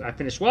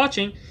finished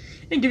watching,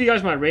 and give you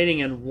guys my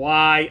rating and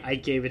why I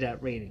gave it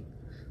that rating.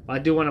 I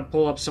do want to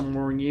pull up some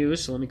more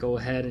news, so let me go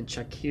ahead and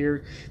check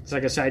here. Because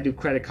like I said, I do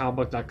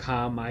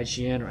creditcomicbook.com,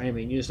 IGN, or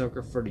Anime News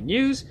Network for the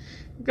news,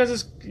 because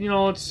it's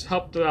it's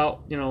helped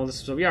out.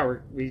 This is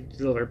what we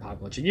deliver a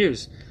pop bunch of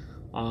news.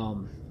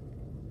 Trying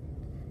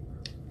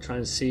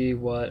to see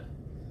what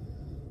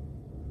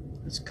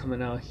is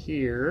coming out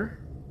here.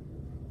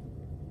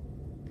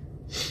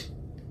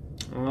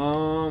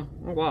 Oh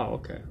wow,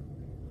 okay.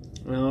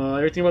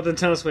 Everything about the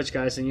Nintendo Switch,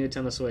 guys. The new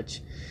Nintendo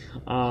Switch.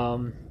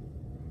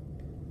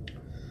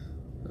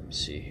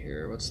 Let's see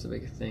here. What's the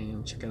big thing?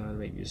 I'm checking out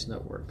Anime News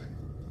Network.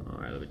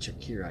 Alright, let me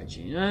check here.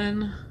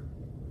 IGN.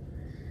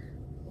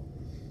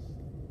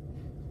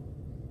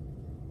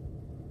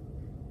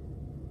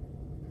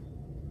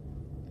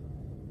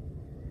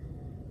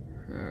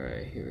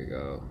 Alright, here we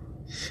go.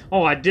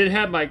 Oh, I did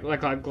have my,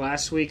 like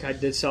last week, I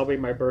did celebrate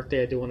my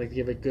birthday. I do want to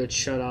give a good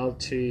shout out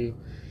to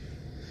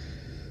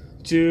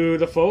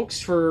the folks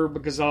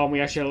because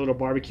we actually had a little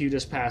barbecue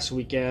this past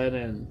weekend,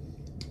 and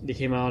they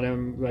came out,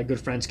 and my good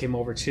friends came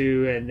over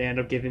too, and they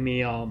ended up giving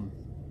me one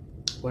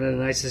of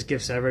the nicest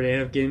gifts ever. They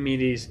ended up giving me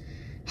these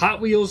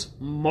Hot Wheels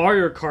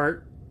Mario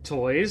Kart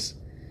toys,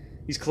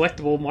 these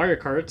collectible Mario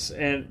Karts,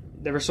 and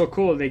they were so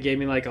cool. They gave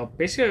me like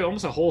basically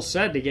almost a whole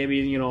set. They gave me,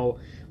 you know,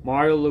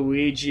 Mario,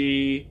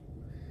 Luigi,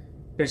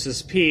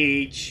 Princess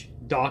Peach,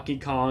 Donkey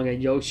Kong,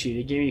 and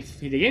Yoshi. They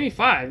gave me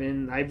 5,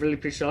 and I really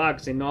appreciate it a lot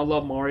because they know I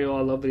love Mario,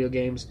 I love video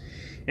games,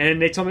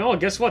 and they told me, oh,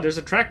 guess what? There's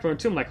a track for them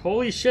too. I'm like,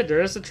 holy shit,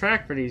 there is a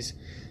track for these.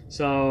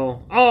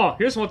 So, oh,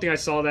 here's one thing I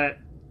saw that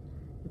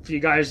for you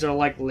guys that are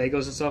like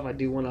Legos and stuff, I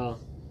do want to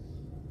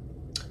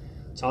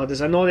talk this.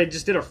 I know they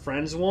just did a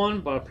Friends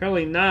one, but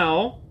apparently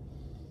now,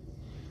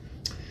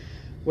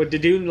 what they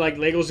do, like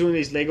Lego's doing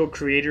these Lego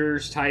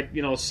creators type,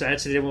 you know,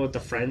 sets. They did one with the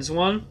Friends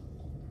one,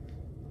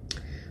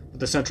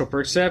 with the Central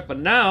Perk set. But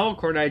now,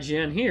 according to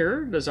IGN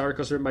here, this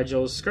article is written by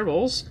Joe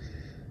Scribbles.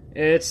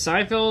 It's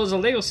Seinfeld is a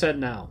Lego set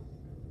now.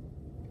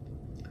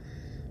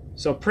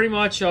 So pretty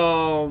much,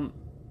 the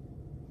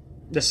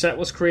set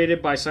was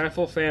created by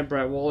Seinfeld fan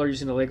Brett Waller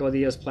using the Lego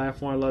Ideas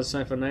platform. I love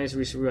Seinfeld nice.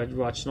 Recently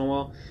watched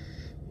Snowball.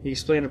 He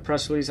explained in a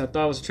press release, I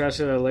thought it was a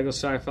tragedy that a Lego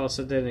Seinfeld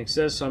set didn't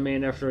exist, so I made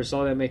an effort to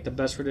resolve that and make the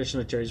best rendition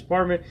of Jerry's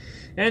apartment,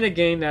 and a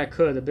game that I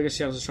could. The biggest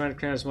challenge was trying to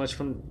cram as much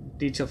from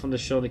detail from the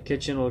show in the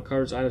kitchen, all the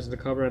covers, items in the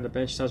cover, and the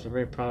bench tops. I'm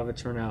very proud of it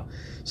turned out.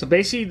 So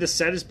basically, the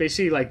set is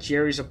basically like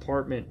Jerry's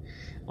apartment,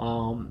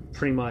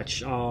 pretty much.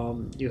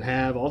 You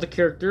have all the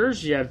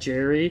characters. You have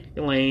Jerry,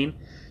 Elaine,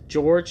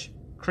 George,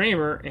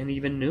 Kramer, and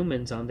even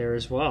Newman's on there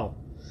as well.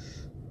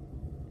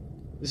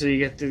 So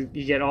you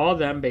get all of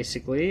them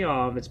basically.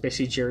 It's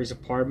basically Jerry's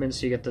apartment.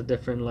 So you get the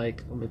different,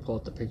 like, let me pull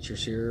up the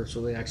pictures here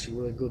so they actually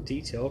really good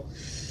detail.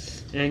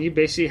 And you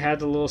basically have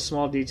the little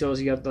small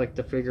details. You got like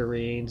the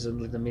figurines and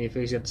like the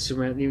minifigs. You got the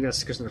Superman. You got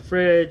stickers in the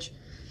fridge.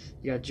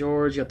 You got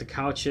George. You got the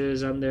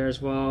couches on there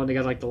as well. And they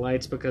got like the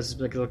lights because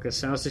it's like a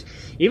sound station.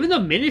 Even the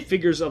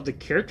minifigures of the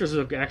characters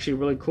look actually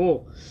really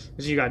cool.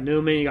 Because you got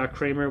Newman. You got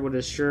Kramer with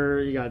his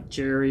shirt. You got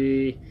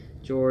Jerry,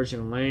 George,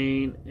 and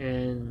Elaine,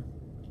 and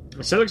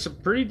the set looks a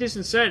pretty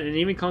decent set, and it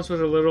even comes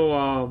with a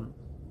little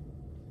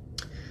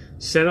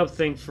setup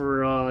thing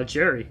for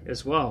Jerry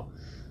as well,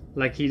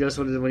 like he does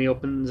when he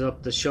opens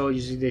up the show.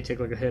 Usually they take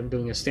like him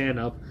doing a stand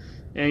up,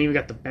 and you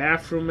got the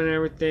bathroom and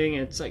everything.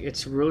 And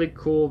it's really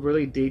cool,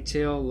 really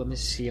detailed. Let me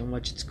see how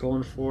much it's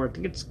going for. I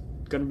think it's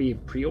gonna be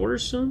pre-order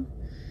soon.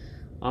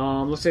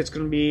 Looks like it's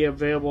gonna be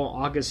available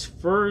August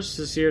 1st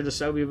this year. The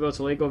set will be available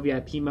to Lego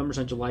VIP members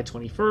on July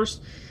 21st.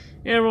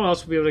 And everyone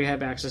else will be able to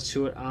have access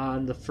to it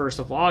on the 1st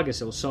of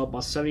August. It will sell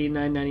about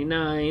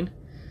 $79.99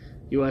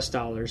 US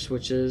dollars,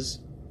 which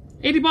is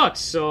 $80.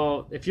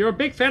 So if you're a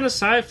big fan of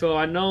Seinfeld,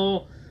 I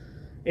know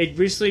it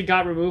recently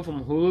got removed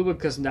from Hulu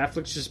because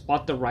Netflix just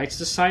bought the rights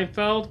to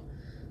Seinfeld,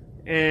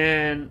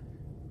 and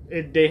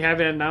they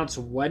haven't announced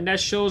when that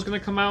show is going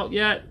to come out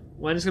yet.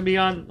 When it's going to be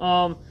on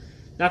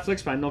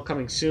Netflix, but I know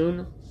coming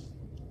soon.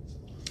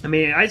 I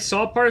mean, I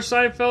saw part of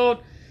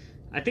Seinfeld.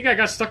 I think I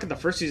got stuck in the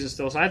first season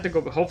still, so I have to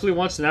go. Hopefully,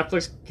 once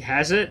Netflix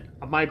has it,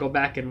 I might go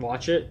back and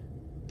watch it.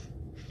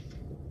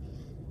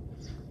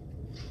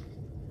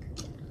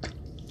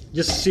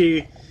 Just to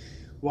see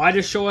why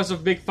this show has a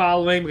big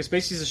following, because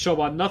basically it's a show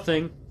about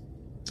nothing,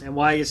 and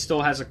why it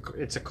still has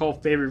it's a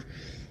cult favorite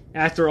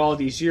after all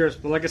these years.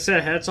 But like I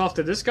said, hats off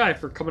to this guy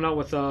for coming out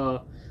with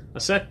a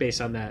set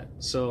based on that.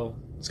 So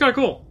it's kind of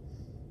cool.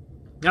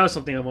 That was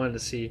something I wanted to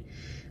see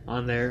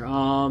on there.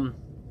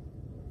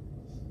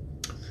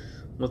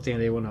 One thing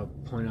they want to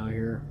point out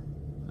here.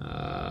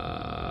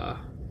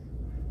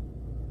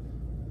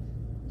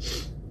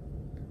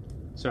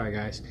 Sorry,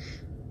 guys.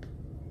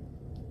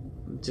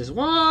 Just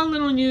one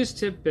little news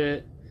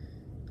tidbit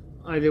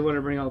I did want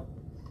to bring up.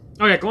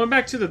 Oh, yeah, going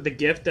back to the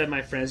gift that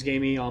my friends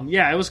gave me.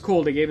 Yeah, it was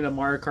cool. They gave me the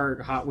Mario Kart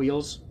Hot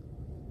Wheels.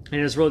 And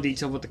it's real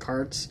detailed with the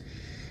carts.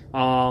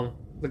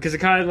 Because it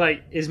kind of,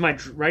 like, is my...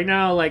 Right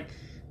now, like,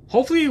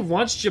 hopefully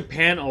once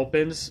Japan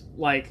opens,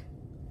 like,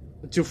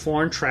 to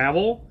foreign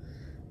travel...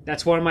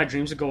 That's one of my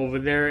dreams, to go over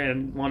there,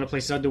 and one of the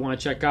places I do want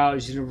to check out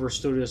is Universal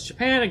Studios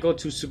Japan and go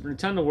to Super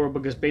Nintendo World,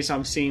 because based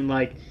on seeing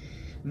like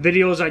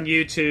videos on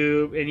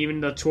YouTube and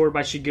even the tour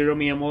by Shigeru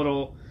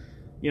Miyamoto,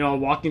 you know,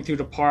 walking through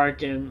the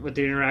park and with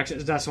the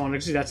interactions, that's like one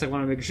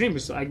of my big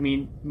dreams. I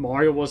mean,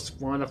 Mario was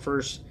one of the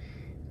first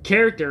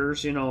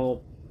characters, you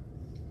know,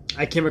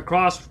 I came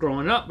across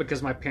growing up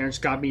because my parents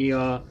got me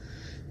an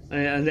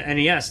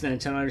NES, the Nintendo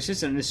Entertainment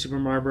System, and the Super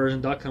Mario Bros.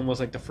 And Duck Hunt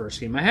was like the first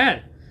game I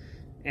had.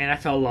 And I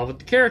fell in love with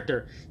the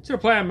character. To the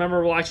point I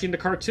remember watching the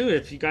cartoon.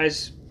 If you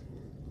guys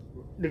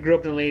grew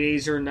up in the late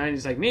 80s or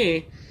 90s like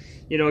me,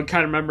 you know,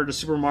 kind of remember the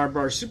Super Mario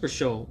Bros. Super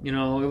Show. You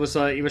know, it was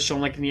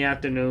shown like in the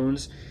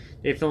afternoons.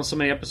 They filmed so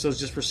many episodes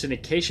just for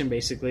syndication,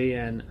 basically.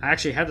 And I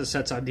actually had the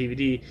sets on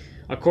DVD.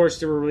 Of course,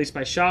 they were released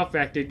by Shout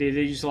Factory. They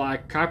did use a lot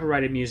of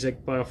copyrighted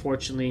music, but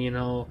unfortunately, you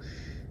know,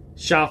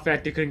 Shout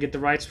Factory couldn't get the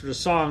rights for the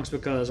songs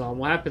because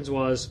what happens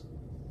was,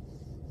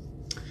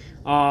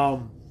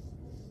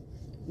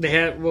 they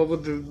had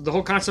the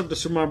whole concept of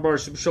Super Mario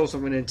Bros. Super Show. So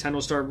when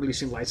Nintendo started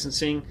releasing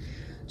licensing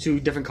to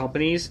different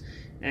companies,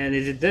 And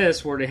they did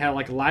this where they had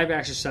like live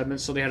action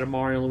segments. So they had a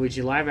Mario and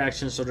Luigi live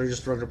action, so they're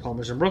just regular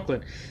plumbers in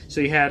Brooklyn. So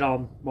you had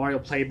Mario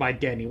played by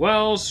Danny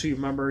Wells, who you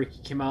remember he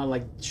came out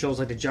like shows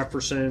like the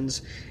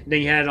Jeffersons. And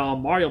then you had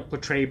Mario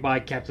portrayed by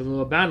Captain Lou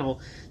Albano.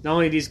 Not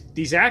only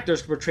these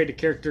actors portrayed the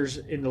characters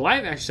in the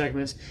live action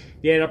segments,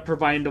 they ended up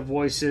providing the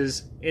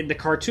voices in the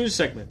cartoon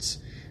segments.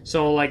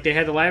 So like they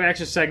had the live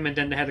action segment,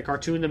 then they had the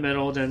cartoon in the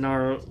middle, then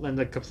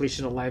the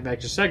completion of the live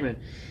action segment.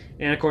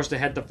 And of course they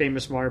had the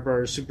famous Mario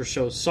Bros. Super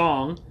Show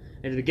song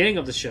at the beginning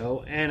of the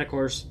show, and of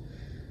course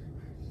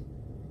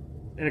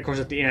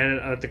at the end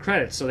of the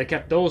credits. So they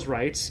kept those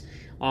rights.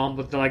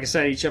 But like I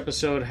said, each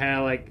episode had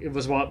like it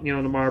was about the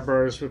Mario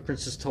Bros. With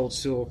Princess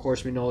Toadstool, of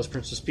course we know as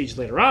Princess Peach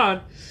later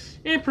on,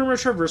 and pretty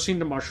much traversing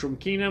the Mushroom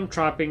Kingdom,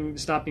 stopping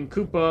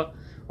Koopa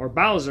or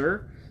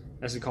Bowser,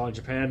 as they call it in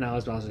Japan. Now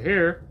it's Bowser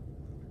here.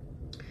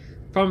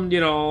 From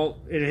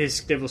in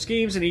his devil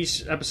schemes, and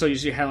each episode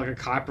usually had like a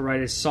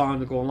copyrighted song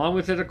to go along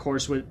with it. Of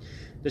course, with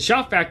the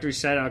Shout Factory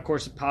set, of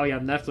course, probably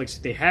on Netflix,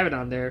 if they have it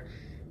on there,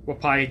 we'll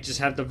probably just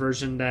have the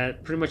version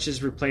that pretty much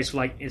is replaced with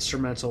like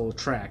instrumental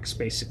tracks,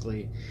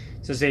 basically.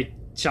 Since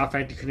Shout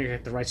Factory couldn't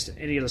get the rights to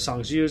any of the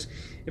songs used.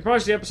 And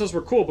probably the episodes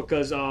were cool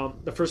because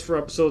the first 4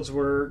 episodes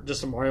were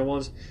just the Mario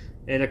ones.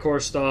 And of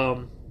course,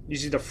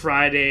 usually the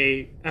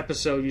Friday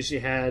episode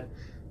usually had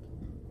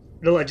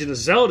the Legend of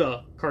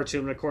Zelda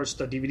cartoon. And of course,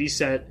 the DVD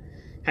set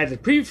had the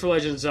preview for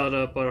Legend of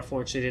Zelda, but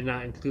unfortunately did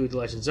not include the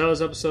Legend of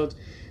Zelda's episodes.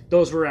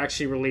 Those were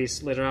actually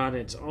released later on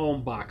in its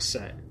own box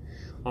set.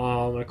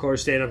 Of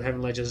course, they ended up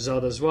having Legend of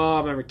Zelda as well. I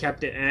remember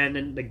Captain N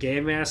and the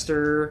Game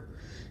Master.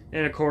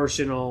 And of course,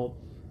 The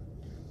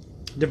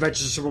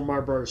Adventures of Super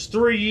Mario Bros.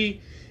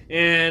 3.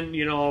 And,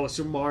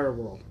 Super Mario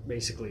World,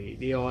 basically.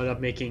 They all ended up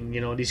making,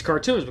 these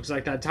cartoons. Because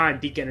like that time,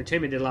 DK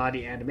Entertainment did a lot of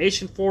the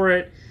animation for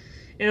it.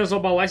 And it was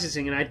all about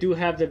licensing. And I do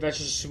have The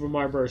Adventures of Super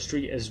Mario Bros.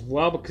 3 as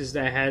well. Because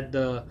that had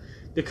the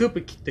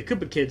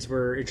Koopa Kids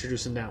were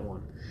introduced in that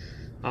one.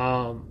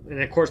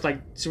 And of course,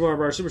 like Super Mario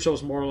Bros. Super Show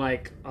was more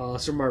like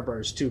Super Mario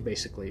Bros. 2,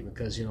 basically,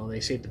 because they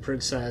saved the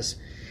princess,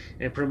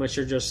 and pretty much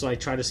you're just like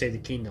trying to save the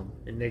kingdom,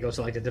 and they go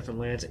to like the different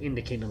lands in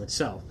the kingdom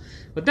itself.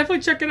 But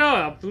definitely check it out.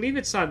 I believe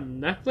it's on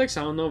Netflix.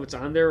 I don't know if it's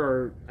on there,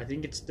 or I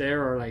think it's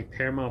there, or like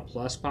Paramount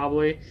Plus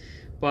probably.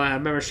 But I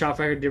remember Shout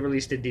Factory did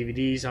release the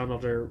DVDs. I don't know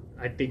if they're.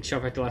 I think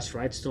Shout Factory lost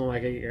rights to them,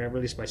 like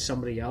released by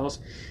somebody else.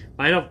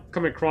 But I end up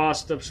coming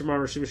across the Super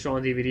Mario Super Show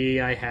on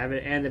DVD. I have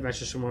it, and the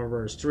Adventures of Super Mario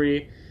Bros.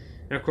 3.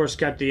 And of course,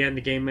 kept the end,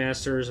 the Game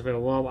Masters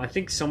available. I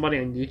think somebody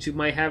on YouTube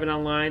might have it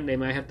online. They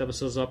might have the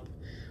episodes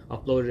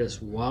uploaded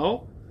as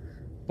well.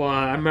 But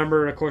I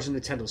remember, of course,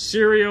 Nintendo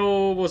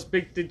cereal was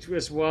big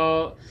as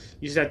well.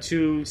 You just had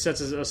 2 sets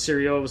of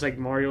cereal. It was like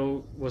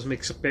Mario was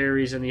mixed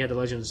berries, and you had the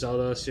Legend of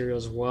Zelda cereal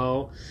as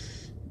well.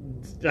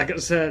 Like I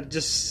said,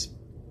 just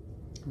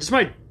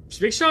my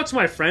big shout out to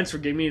my friends for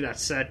giving me that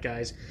set,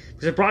 guys,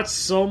 because it brought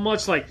so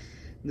much like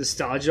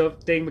nostalgia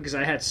thing, because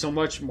I had so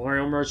much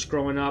Mario merch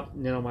growing up.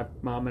 My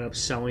mom ended up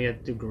selling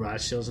it through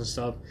garage sales and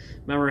stuff.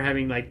 I remember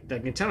having like the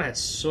Nintendo had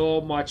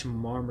so much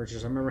Mario merch. I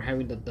remember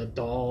having the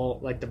doll,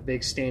 like the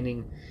big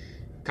standing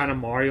kind of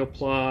Mario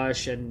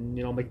plush, and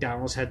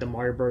McDonald's had the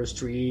Mario Bros.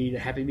 3, the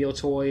Happy Meal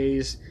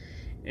toys,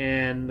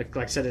 and like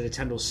I said, the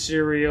Nintendo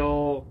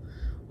cereal.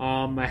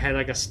 I had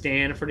like a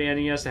stand for the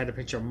NES. I had a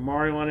picture of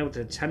Mario on it with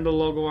the Nintendo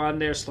logo on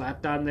there,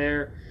 slapped on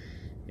there.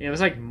 And it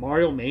was like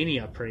Mario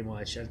Mania, pretty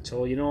much.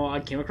 Until,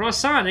 I came across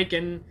Sonic,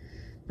 and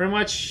pretty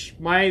much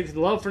my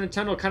love for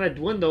Nintendo kind of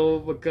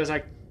dwindled because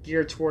I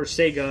geared towards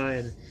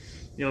Sega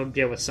and,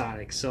 get with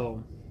Sonic.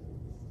 So,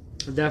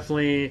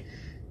 definitely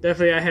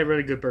I had a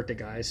really good birthday,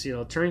 guys.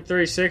 Turning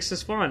 36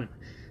 is fun.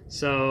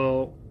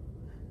 So,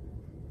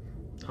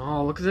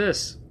 oh, look at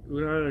this.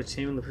 Udon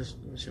Entertainment, the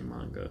person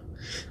manga.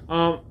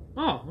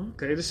 Oh,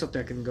 okay. This is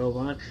something I can go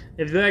on.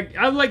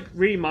 I like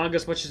reading manga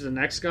as much as the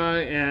next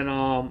guy, and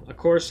of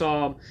course,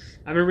 I've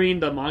been reading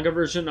the manga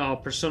version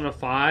of Persona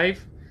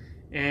 5.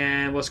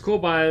 And what's cool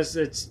about it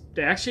is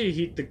the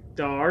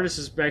artist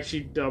is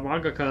actually the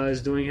mangaka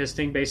is doing his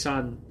thing based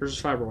on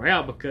Persona 5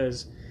 Royale,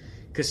 because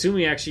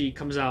Kasumi actually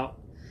comes out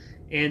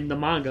in the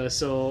manga,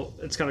 so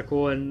it's kind of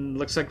cool. And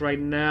looks like right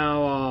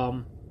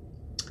now,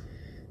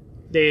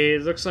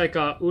 looks like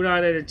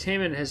Udon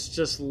Entertainment has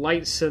just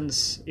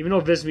licensed, even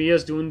though Viz Media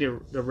is doing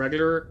the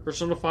regular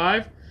Persona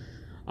 5.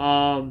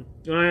 Udon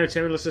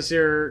Entertainment lists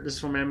here. This is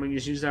from Anime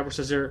News Network.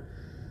 Says here,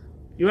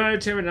 Udon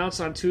Entertainment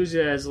announced on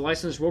Tuesday as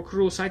licensed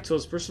Rokuro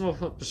Saito's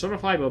Persona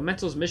 5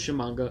 Memento's Mission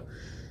manga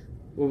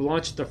will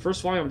launch the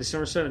first volume on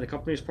December 7th. The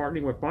company is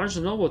partnering with Barnes &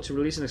 Noble to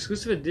release an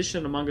exclusive edition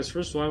of the manga's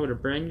first volume with a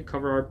brand new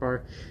cover art by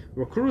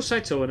Rokuro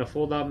Saito and a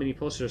fold-out mini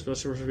poster.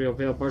 Special will be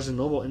available at Barnes &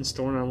 Noble in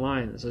store and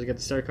online. So you get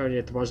the starter card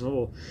at the Barnes &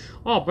 Noble.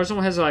 Oh, Barnes &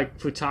 Noble has like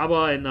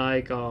Futaba, and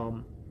like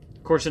of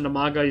course in the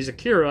manga he's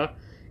Akira,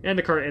 and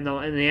the card in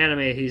the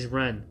anime he's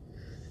Ren.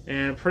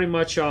 And pretty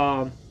much they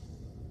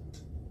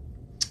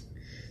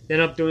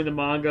end up doing the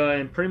manga,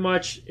 and pretty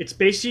much it's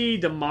basically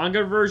the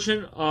manga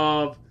version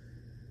of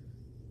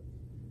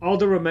all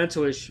the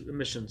Memento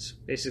missions,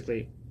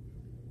 basically.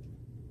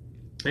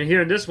 And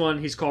here in this one,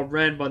 he's called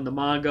Ren, but in the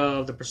manga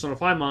of the Persona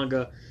 5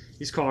 manga,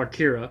 he's called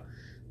Akira.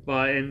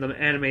 But in the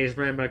anime, it's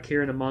Ren, but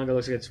Akira in the manga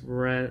looks like it's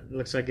Ren.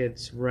 Looks like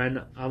it's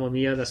Ren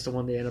Amamiya. That's the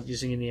one they end up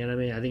using in the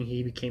anime. I think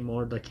he became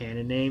more of the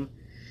canon name.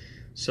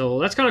 So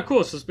that's kind of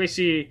cool. So it's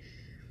basically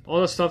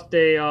all the stuff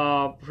they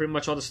pretty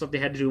much all the stuff they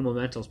had to do in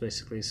Mementos,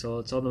 basically. So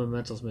it's all the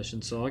Mementos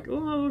missions. So like,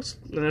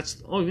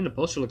 even the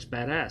poster looks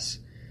badass.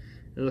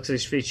 It looks like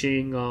it's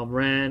featuring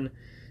Ren,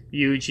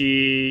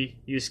 Yuji,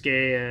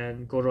 Yusuke,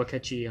 and Goro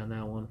Akechi on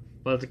that one.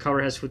 But the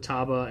cover has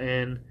Futaba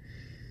and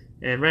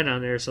Ren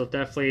on there, so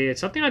definitely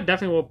it's something I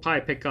definitely will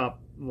probably pick up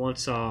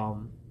once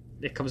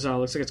it comes out. It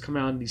looks like it's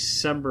coming out in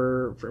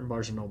December for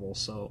Barnes & Noble,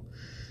 so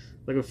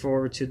looking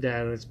forward to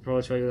that. It's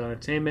probably regular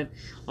entertainment.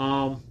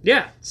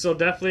 Yeah, so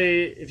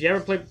definitely if you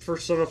ever played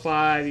Persona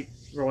 5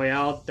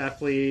 Royale,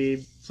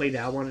 definitely play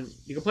that one.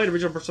 You can play the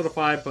original Persona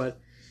 5, but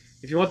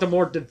if you want the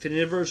more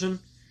definitive version,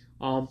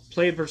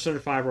 play Persona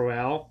 5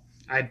 Royale.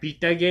 I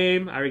beat that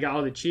game. I already got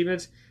all the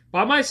achievements. But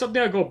I might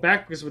someday I'll go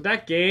back because with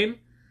that game,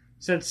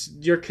 since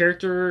your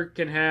character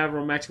can have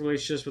romantic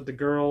relationships with the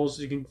girls,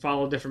 you can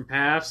follow different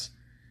paths.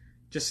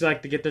 Just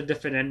like to get the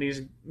different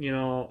endings,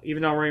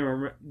 even though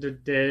I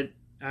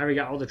already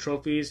got all the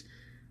trophies.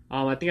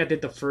 I think I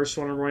did the first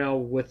one in Royale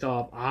with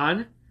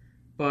An.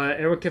 But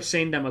everyone kept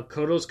saying that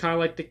Makoto's kind of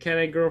like the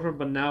Ken girlfriend,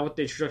 but now with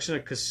the introduction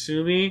of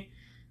Kasumi,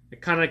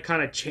 it kind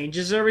of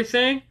changes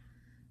everything.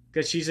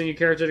 Because she's a new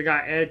character that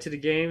got added to the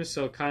game,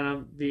 so kind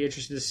of be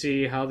interested to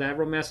see how that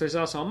romance plays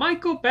out. So I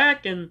might go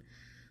back and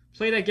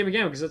play that game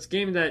again, because it's a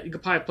game that you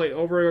could probably play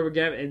over and over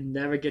again and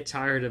never get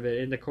tired of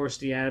it. And of course,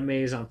 the anime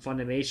is on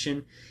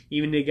Funimation.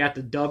 Even they got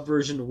the dub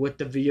version with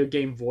the video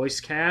game voice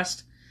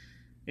cast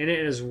in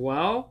it as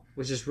well,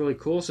 which is really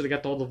cool. So they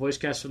got all the voice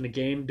cast from the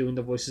game doing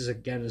the voices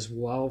again as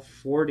well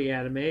for the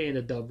anime in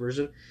the dub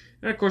version.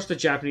 And of course, the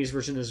Japanese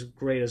version is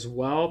great as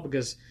well,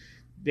 because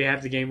they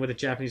have the game with the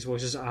Japanese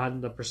voices on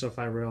the Persona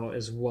 5 Royale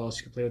as well, so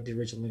you can play with the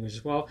original language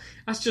as well.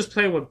 I just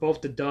play with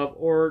both the dub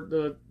or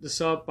the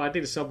sub, but I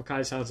think the sub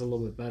kind of sounds a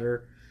little bit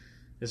better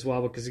as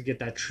well, because you get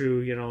that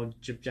true,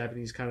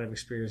 Japanese kind of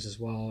experience as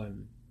well.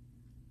 And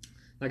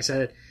like I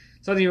said,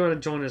 something you want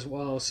to join as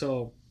well.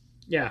 So,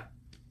 yeah.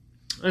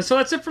 And so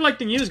that's it for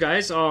the news,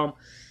 guys. Let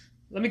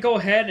me go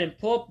ahead and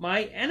pull up my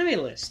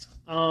anime list.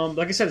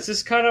 Like I said, this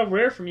is kind of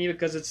rare for me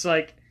because it's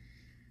like,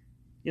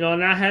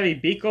 not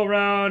having Biko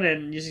around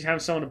and usually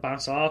having someone to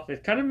bounce off,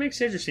 it kind of makes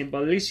it interesting,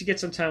 but at least you get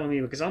some time with me,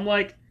 because I'm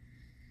like,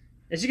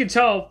 as you can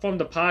tell from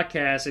the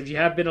podcast, if you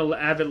have been an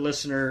avid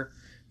listener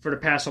for the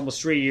past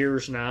almost 3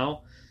 years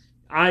now,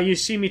 you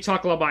see me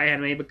talk a lot about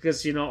anime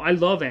because, I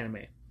love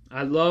anime.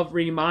 I love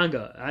reading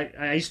manga.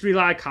 I used to read a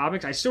lot of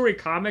comics. I still read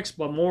comics,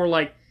 but more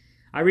like,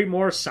 I read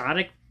more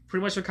Sonic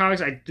pretty much for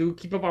comics. I do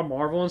keep up on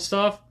Marvel and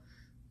stuff,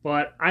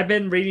 but I've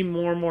been reading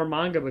more and more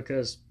manga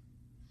because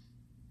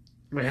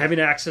with having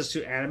access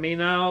to anime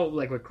now,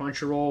 like with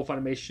Crunchyroll,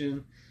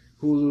 Funimation,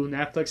 Hulu,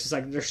 Netflix, it's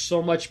like there's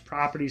so much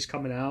properties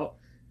coming out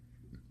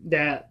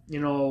that,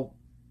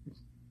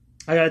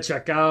 I gotta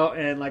check out.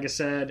 And like I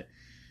said,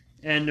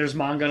 and there's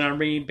manga that I'm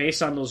reading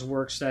based on those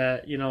works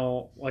that,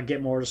 I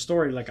get more of the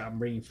story. Like I'm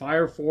reading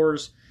Fire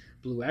Force,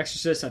 Blue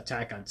Exorcist,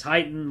 Attack on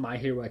Titan, My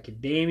Hero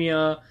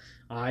Academia.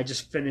 I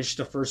just finished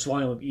the first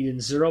volume of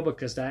Eden Zero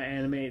because that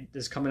anime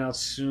is coming out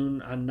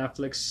soon on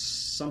Netflix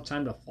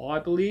sometime the fall, I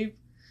believe.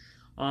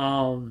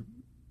 Goblin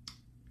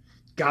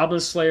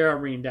Slayer,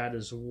 I'm reading that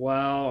as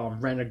well.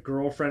 Rent a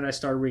Girlfriend, I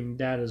started reading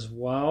that as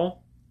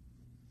well,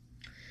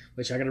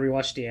 which I gotta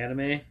rewatch the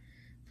anime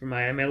for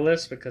my anime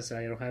list because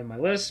I don't have it on my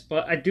list.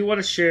 But I do want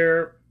to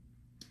share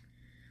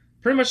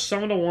pretty much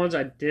some of the ones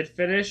I did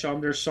finish.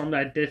 There's some that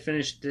I did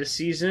finish this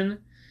season,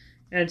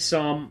 and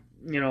some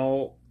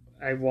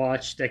I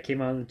watched that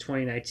came out in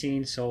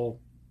 2019. So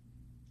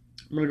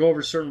I'm gonna go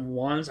over certain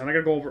ones. I'm not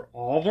gonna go over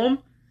all of them,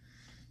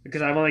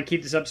 because I want to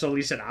keep this episode at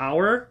least an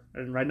hour.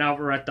 And right now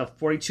we're at the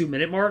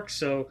 42-minute mark.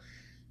 So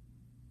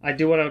I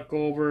do want to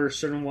go over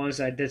certain ones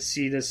that I did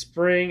see this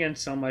spring and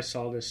some I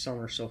saw this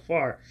summer so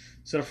far.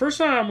 So the first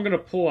one I'm going to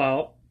pull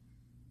out,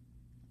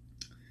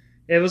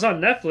 it was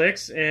on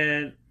Netflix,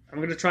 and I'm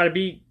going to try to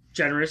be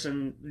generous.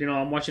 And,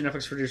 I'm watching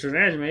Netflix produce an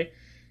anime.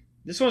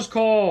 This one's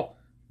called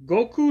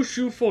Goku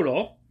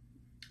Shufodo,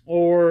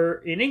 or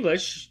in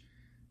English,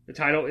 the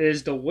title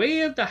is The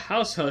Way of the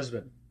House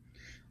Husband.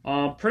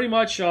 Pretty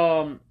much,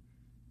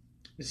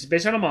 this is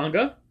based on a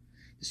manga.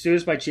 The studio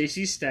is by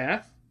JC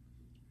Staff.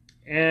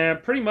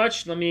 And pretty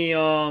much, let me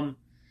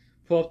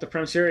pull up the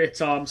premise here. It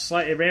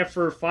ran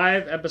for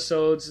 5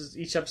 episodes.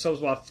 Each episode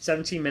was about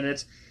 17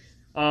 minutes.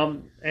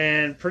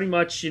 And pretty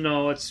much,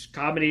 it's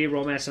comedy,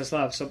 romance, and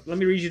love. So let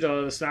me read you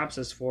the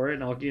synopsis for it,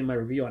 and I'll give you my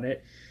review on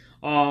it.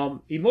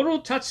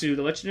 Imoto Tatsu,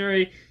 the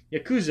legendary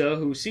Yakuza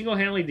who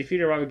single-handedly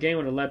defeated a rival gang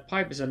with a lead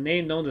pipe, is a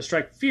name known to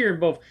strike fear in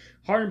both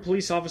hardened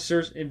police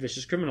officers and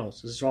vicious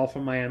criminals. This is all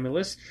from my anime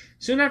list.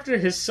 Soon after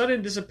his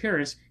sudden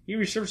disappearance, he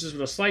resurfaces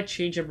with a slight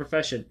change in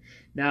profession.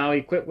 Now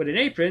equipped with an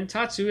apron,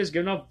 Tatsu has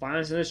given up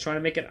violence and is trying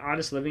to make an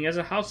honest living as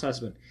a house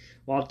husband.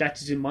 While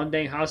adapted to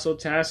mundane household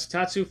tasks,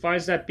 Tatsu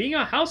finds that being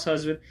a house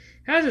husband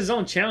has its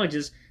own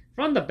challenges,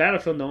 from the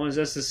battlefield known as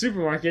the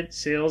supermarket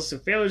sails to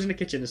failures in the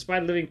kitchen.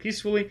 Despite living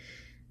peacefully,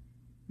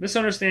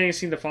 misunderstandings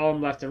seem to follow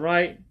him left and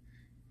right.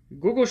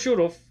 Goku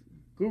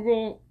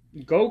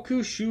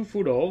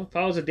Shufudo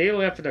follows a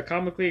daily after the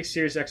comically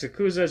exterior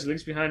Exakuza as he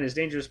leaves behind his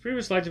dangerous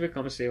previous life to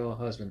become a stable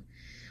husband.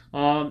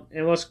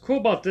 And what's cool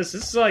about this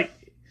is like,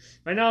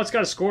 right now it's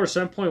got a score of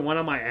 7.1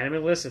 on my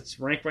anime list. It's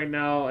ranked right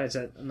now. It's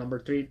at number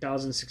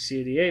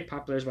 3,688,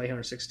 popularized by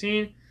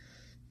 116.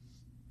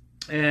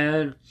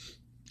 And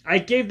I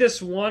gave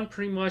this one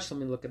pretty much, let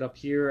me look it up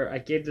here. I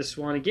gave this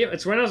one,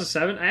 it's right now it's a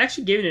 7. I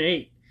actually gave it an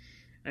 8.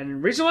 And the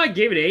reason why I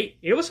gave it 8,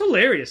 it was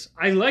hilarious.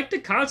 I liked the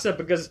concept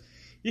because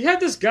you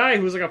have this guy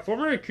who was like a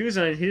former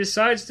Yakuza and he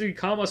decides to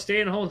become a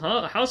stay-at-home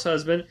house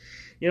husband.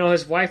 You know,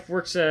 his wife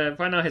works at,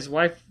 find out his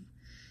wife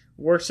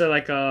works at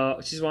like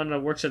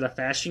works at a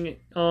fashion,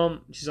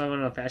 she's like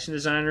one of a fashion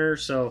designer.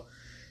 So,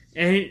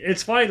 and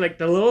it's funny, like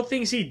the little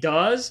things he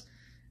does,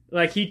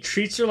 like he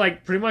treats her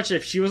like pretty much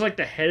if she was like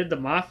the head of the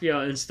mafia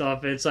and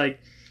stuff. It's like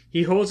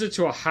he holds it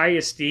to a high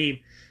esteem,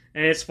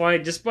 and it's funny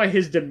just by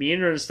his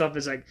demeanor and stuff.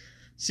 It's like,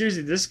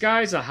 seriously, this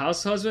guy's a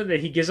house husband,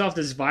 and he gives off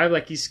this vibe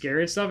like he's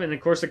scary and stuff. And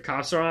of course, the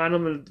cops are on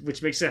him,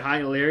 which makes it high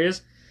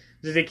hilarious.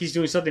 They think he's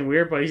doing something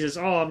weird, but he's just,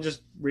 I'm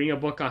just reading a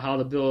book on how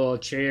to build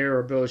a chair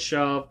or build a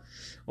shelf.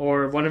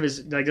 Or one of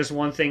his, like, there's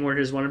one thing where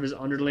one of his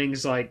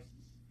underlings, like,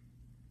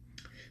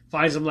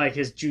 finds him, like,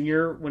 his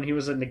junior when he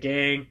was in the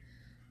gang,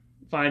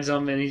 finds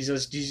him, and he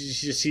just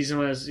sees him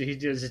as, he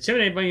is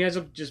intimidated, but he ends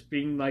up just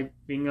being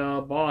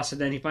a boss. And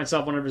then he finds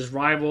out one of his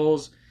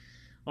rivals,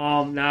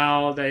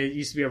 now that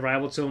used to be a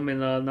rival to him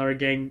in another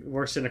gang,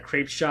 works in a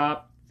crepe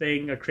shop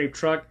thing, a crepe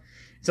truck.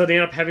 So they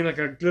end up having, like,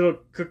 a little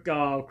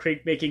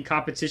crepe making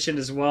competition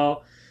as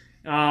well.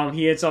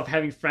 He ends up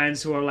having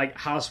friends who are like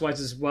housewives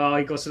as well.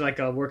 He goes to like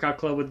a workout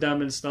club with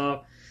them and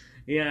stuff.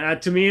 Yeah,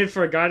 to me,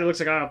 for a guy that looks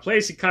like out of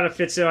place, he kind of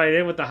fits it right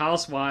in with the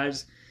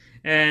housewives.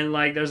 And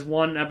like, there's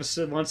one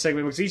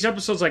segment, because each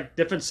episode's like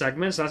different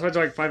segments. So that's why it's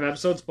like 5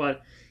 episodes,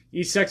 but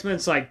each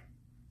segment's like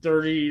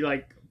 30,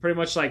 like pretty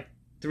much like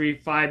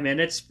 5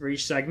 minutes for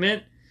each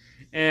segment.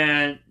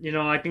 And you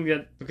know, I think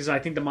that because I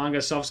think the manga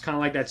itself is kind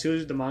of like that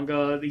too. The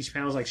manga, each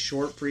panel is like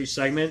short for each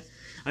segment.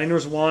 I think there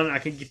was one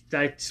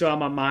that still on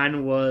my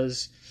mind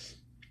was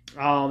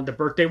the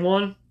birthday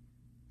one,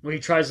 where he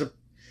tries to,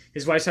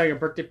 his wife's having a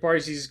birthday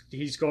party. He's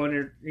he's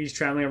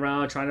traveling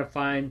around trying to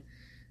find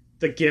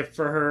the gift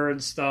for her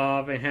and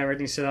stuff and have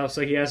everything set up.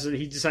 So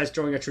he decides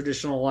throwing a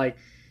traditional like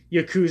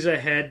Yakuza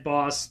head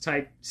boss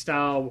type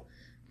style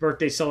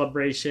birthday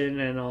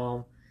celebration,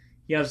 and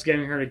he ends up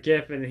giving her a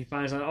gift, and he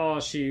finds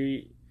out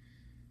she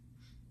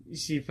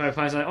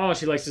finds out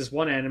she likes this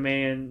one anime,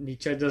 and he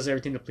does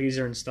everything to please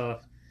her and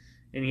stuff.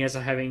 And he ends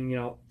up having, you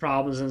know,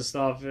 problems and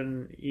stuff,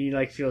 and he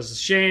like feels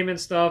ashamed and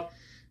stuff.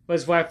 But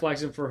his wife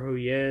likes him for who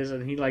he is,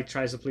 and he like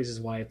tries to please his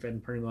wife,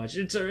 and pretty much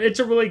it's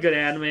a really good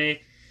anime.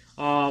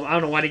 I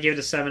don't know why they gave it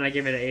a 7. I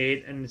gave it an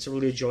 8, and it's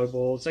really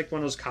enjoyable. It's like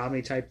one of those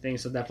comedy type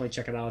things, so definitely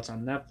check it out. It's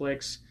on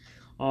Netflix.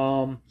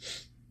 Might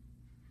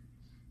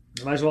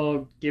as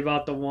well give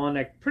out the one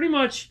that pretty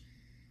much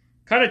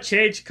kind of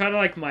changed kind of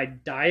like my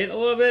diet a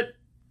little bit.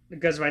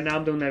 Because right now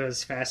I'm doing that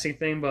as fasting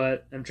thing,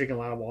 but I'm drinking a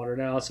lot of water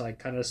now, so I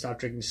kind of stopped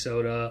drinking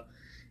soda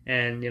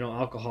and, you know,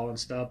 alcohol and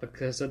stuff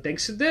because of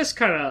thanks to this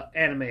kind of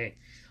anime.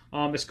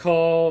 It's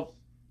called,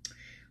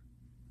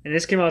 and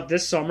this came out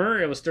this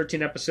summer. It was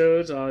 13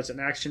 episodes. It's an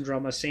action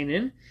drama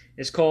seinen.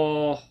 It's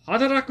called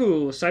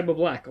Hataraku Saibo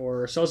Black,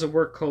 or Cells at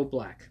Work Code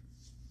Black.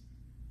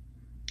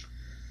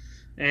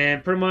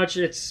 And pretty much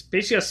it's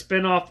basically a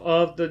spin-off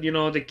of the, you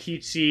know, the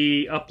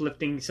cutesy,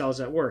 uplifting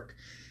Cells at Work.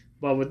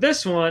 But with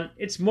this one,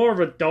 it's more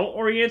of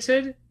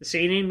adult-oriented. The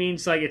seinen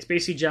means, like, it's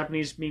basically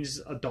Japanese, means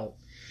adult.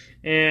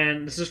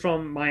 And this is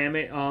from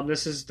Miami.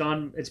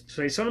 It's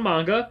based on a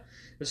manga.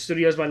 The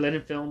studio is by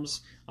Lennon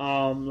Films.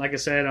 Like I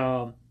said,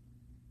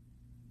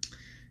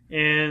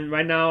 and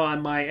right now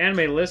on my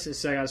anime list,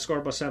 I got a score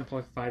of about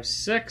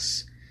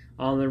 7.56.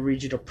 I'm going to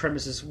read you the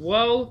premise as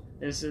well.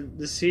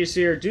 This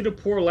here, due to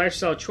poor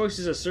lifestyle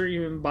choices of certain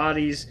human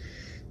bodies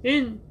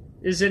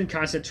is in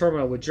constant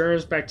turmoil, with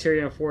germs,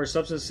 bacteria, and foreign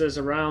substances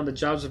around. The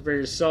jobs of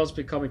various cells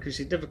become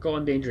increasingly difficult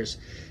and dangerous.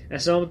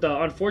 And some of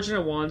the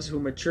unfortunate ones who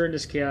mature in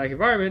this chaotic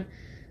environment,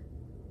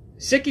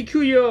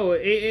 Sekikuyo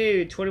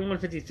AA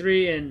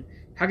 2153 and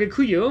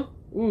Hagikuyo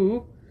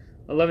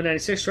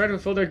 1196, try to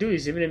fulfill their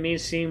duties, even if it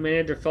means seeing many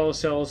of their fellow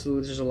cells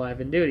losers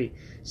alive in duty.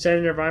 Set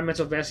in an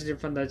environmental vastly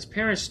different from its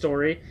parent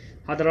story,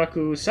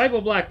 Hataraku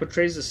Saibo Black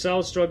portrays the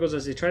cell's struggles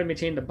as they try to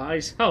maintain the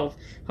body's health.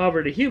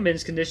 However, the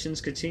human's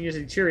conditions continue to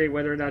deteriorate.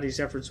 Whether or not these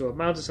efforts will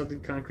amount to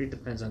something concrete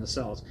depends on the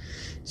cells.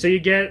 So you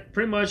get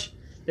pretty much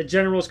the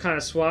generals kind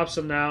of swap.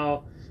 So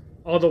now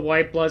all the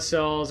white blood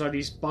cells are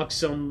these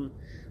buxom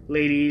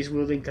ladies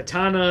wielding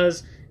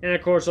katanas, and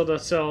of course all the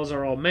cells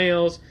are all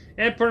males.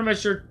 And pretty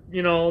much,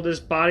 this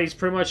body's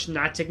pretty much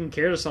not taking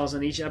care of the cells.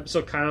 And each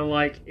episode kind of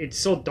like, it's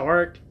so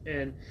dark,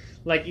 and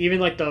like even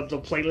like the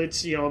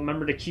platelets,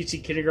 remember the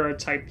cutesy kindergarten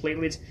type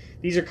platelets?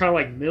 These are kind of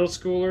like middle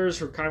schoolers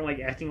who are kind of like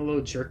acting a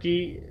little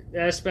jerky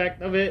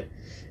aspect of it.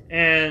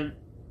 And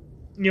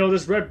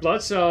this red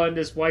blood cell and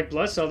this white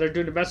blood cell, they're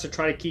doing their best to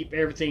try to keep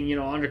everything,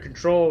 under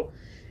control.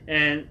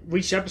 And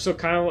each episode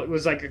kind of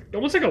was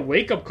almost like a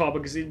wake-up call,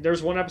 because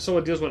there's one episode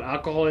that deals with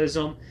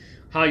alcoholism,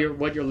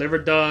 what your liver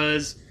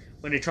does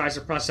when it tries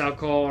to process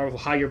alcohol, or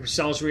how your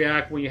cells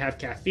react when you have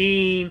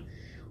caffeine,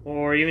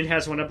 or even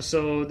has one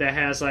episode that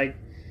has the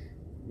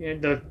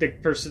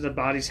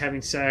body's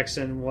having sex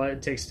and what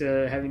it takes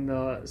to having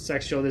the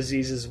sexual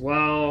disease as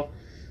well,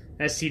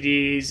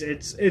 STDs.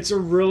 It's a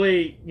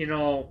really,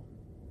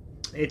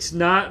 it's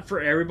not for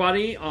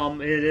everybody.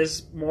 It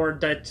is more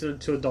that to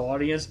the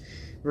audience,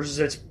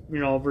 versus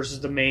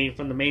the main,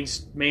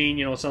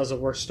 tells a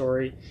work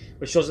story,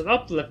 which shows an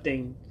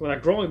uplifting with a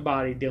growing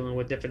body dealing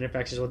with different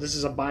infections. Well, this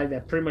is a body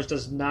that pretty much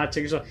does not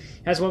take yourself.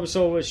 It has one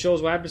episode which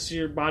shows what happens to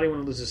your body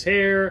when it loses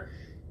hair.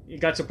 You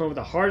got to a point with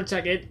a heart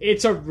attack.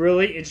 It's a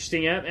really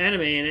interesting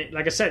anime, and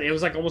like I said, it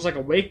was almost like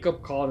a wake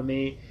up call to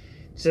me.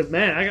 So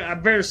man, I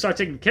better start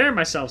taking care of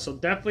myself. So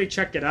definitely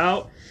check it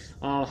out.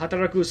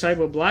 Hataraku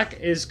Saibo Black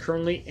is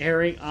currently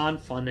airing on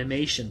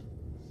Funimation.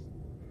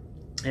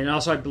 And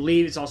also, I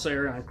believe it's also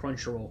airing on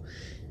Crunchyroll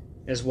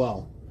as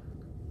well.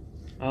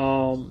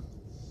 Another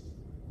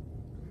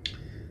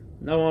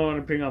one I want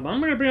to bring up.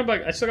 I'm going to bring up,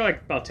 I still got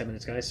about 10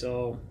 minutes, guys,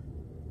 so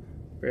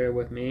bear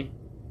with me.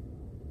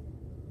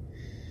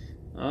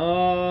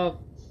 Let's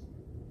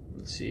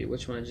see,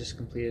 which one I just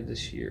completed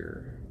this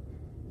year.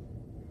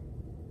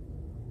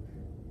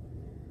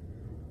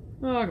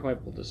 Oh, I could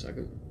probably pull this. I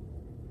could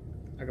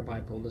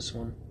probably pull this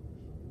one.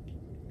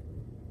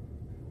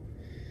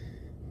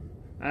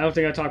 I don't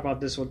think I talk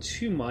about this one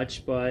too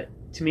much, but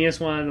to me, it's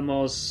one of the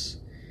most,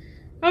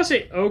 I would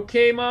say,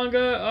 okay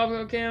manga.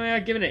 Okay, I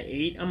give it an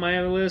 8 on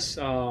my list.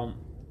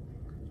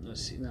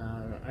 Let's see.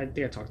 I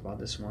think I talked about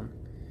this one.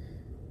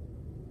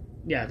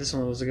 Yeah, this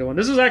one was a good one.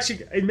 This was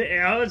actually,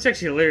 it's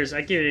actually hilarious.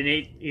 I gave it an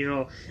 8.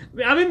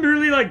 I've been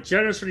really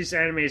generous for these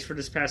animes for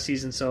this past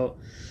season, so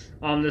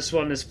this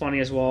one is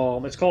funny as well.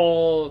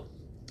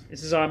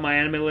 This is on my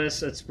anime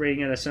list. It's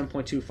rating at a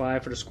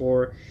 7.25 for the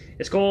score.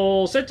 It's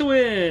called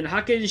Setoin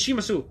Haken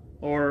Shimasu,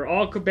 or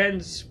All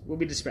Commands Will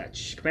Be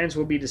Dispatched. Commands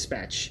Will Be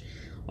Dispatched.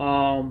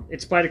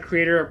 It's by the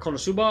creator of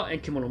Konosuba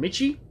and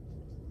Kemonomichi.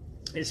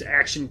 It's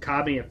action,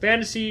 comedy, and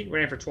fantasy.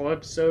 Ran for 12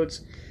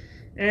 episodes.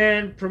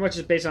 And pretty much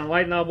is based on a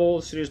light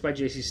novel. Studios by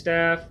JC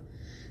Staff.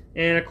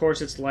 And of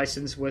course, it's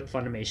licensed with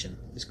Funimation.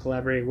 It's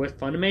collaborating with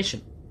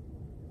Funimation.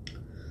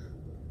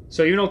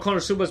 So even though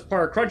Konosuba is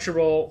part of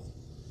Crunchyroll,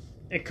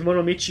 and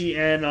Kemonomichi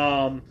and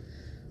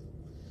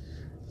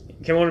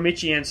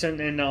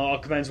All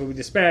Commands Will Be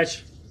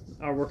Dispatched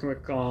are working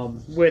with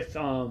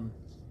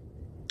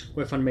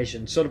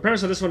Funimation. So the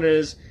premise of this one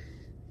is,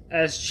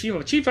 as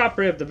chief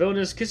operative of the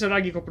villainous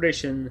Kisaragi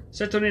Corporation,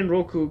 Setonin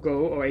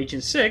Rokugo, or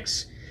Agent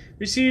 6,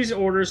 receives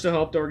orders to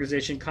help the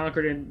organization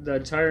conquer the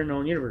entire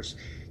known universe.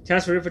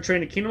 Tasked with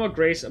infiltrating the Kingdom of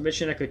Grace, a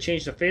mission that could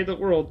change the fate of the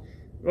world,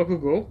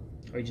 Rokugo,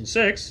 or Agent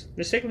 6,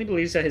 mistakenly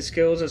believes that his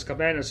skills as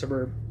commander of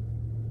suburb,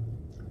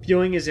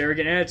 fueling his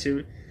arrogant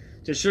attitude.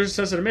 To ensure the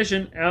success of the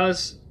mission,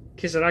 Alice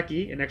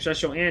Kisaragi, an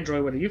extraterrestrial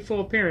android with a youthful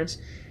appearance,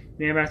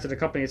 named after the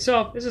company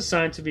itself, is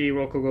assigned to be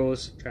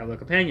Rokugo's traveler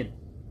companion.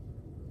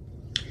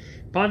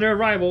 Upon their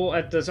arrival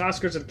at the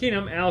Oscars of the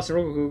Kingdom, Alice and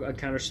Rokugo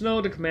encounter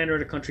Snow, the commander of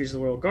the country's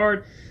Royal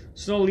Guard.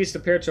 Snow leads the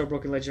pair to a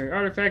broken legendary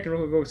artifact, and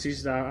Rokugo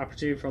seizes the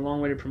opportunity for a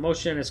long-awaited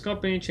promotion, and his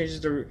company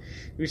changes the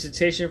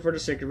recitation for the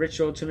sacred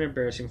ritual to an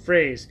embarrassing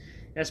phrase.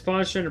 As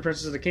punishment, the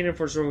Princess of the Kingdom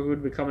forces Rokugo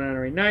to become an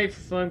honorary knight,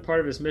 fulfilling part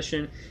of his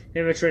mission.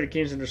 Infiltrate the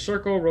kingdom's inner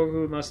circle,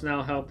 Rokugo must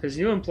now help his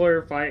new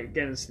employer fight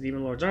against the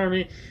Demon Lord's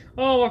army,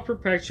 all while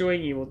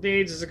perpetuating evil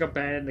deeds as a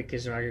companion in the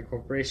Kisaragi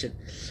Corporation.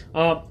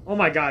 Oh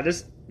my god,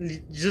 this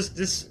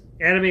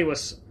anime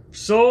was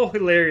so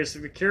hilarious.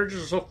 The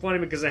characters are so funny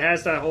because it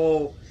has that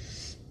whole,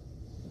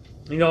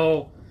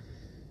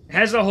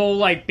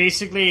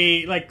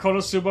 basically,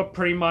 Konosuba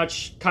pretty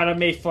much kind of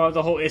made fun of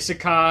the whole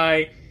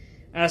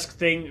isekai-esque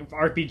thing,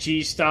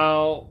 RPG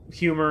style,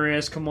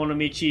 humorous.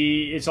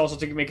 Kemonomichi, it's also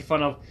making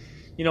fun of,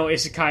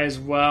 isekai as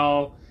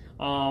well.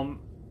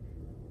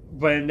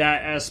 But in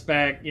that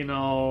aspect, the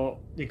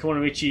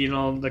Kemonomichi,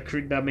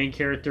 the main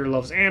character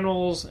loves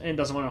animals and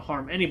doesn't want to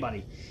harm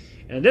anybody.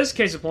 And in this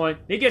case of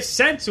point, they get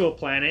sent to a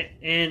planet,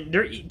 and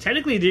they're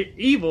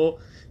evil,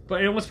 but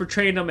everyone's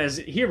portraying them as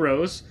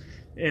heroes.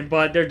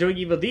 But they're doing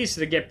evil deeds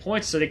to get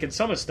points so they can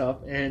summon stuff.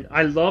 And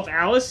I love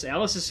Alice.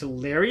 Alice is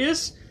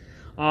hilarious.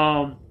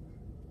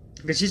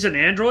 Because she's an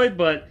android,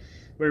 but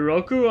with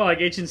Roku,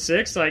 Agent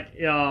 6,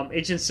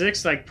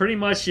 pretty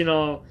much,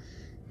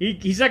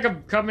 he's like a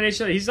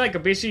combination. He's like a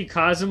basically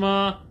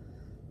Kazuma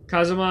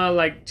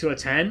to a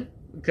 10,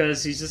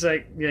 because he's just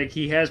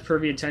he has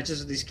pervy intentions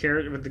with these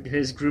characters, with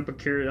his group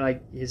of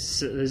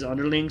his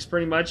underlings,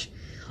 pretty much.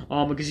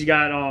 Because you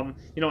got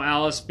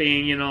Alice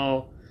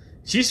being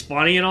she's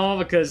funny and all,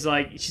 because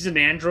she's an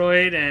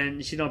android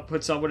and she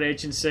puts up with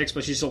Agent 6,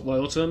 but she's so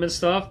loyal to him and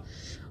stuff.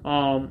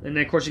 And then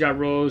of course you got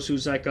Rose,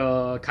 who's like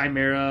a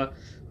chimera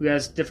who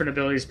has different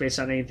abilities based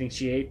on anything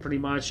she ate, pretty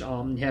much.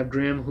 You have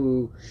Grimm,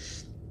 who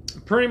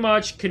pretty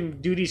much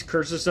can do these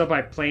curses stuff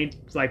by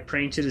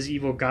praying to this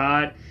evil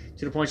god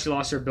to the point she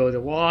lost her ability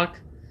to walk.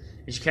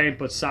 And she can't even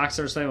put socks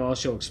on her stomach or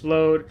else she'll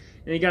explode.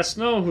 And you got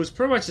Snow, who's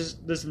pretty much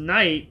this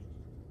knight,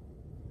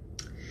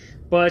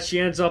 but she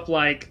ends up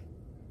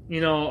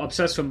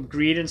obsessed with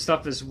greed and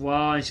stuff as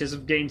well. And she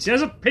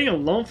ends up paying a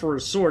loan for her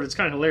sword. It's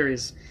kind of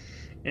hilarious.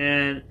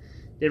 And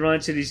they run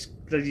into these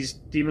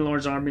demon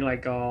lords army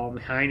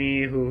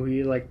Heine,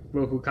 who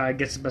Roku Kai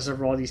gets the best of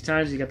her all these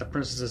times. You got the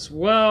princess as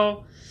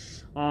well.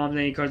 Then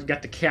you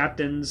got the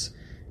captains,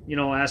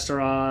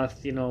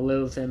 Astaroth,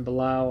 Lilith and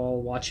Belial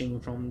all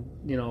watching from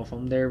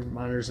their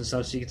monitors and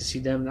stuff, so you get to see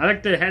them. I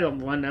like they had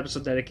one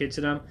episode dedicated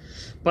to them,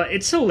 but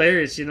it's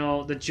hilarious.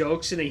 The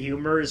jokes and the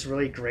humor is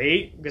really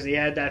great because they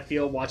had that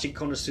feel watching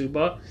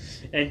Konosuba,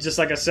 and just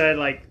like I said,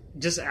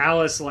 just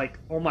Alice,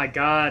 oh my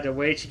god, the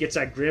way she gets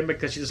that grin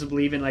because she doesn't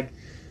believe in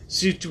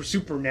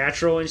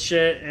supernatural and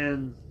shit,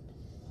 and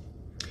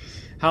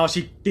how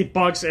she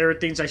debunks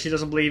everything she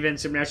doesn't believe in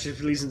supernatural,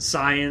 she believes in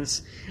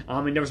science.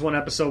 And there was one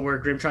episode where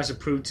Grimm tries to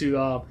prove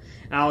to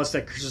Alice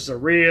that curses are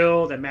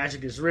real, that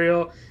magic is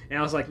real, and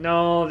I was like,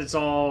 no, it's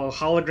all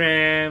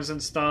holograms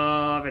and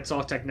stuff, it's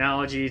all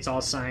technology, it's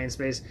all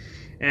science-based.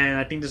 And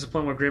I think there's a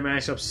point where Grimm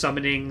ends up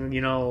summoning,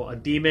 a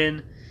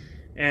demon,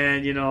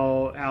 and,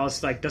 Alice,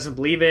 doesn't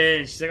believe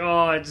it, and she's like,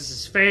 oh, this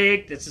is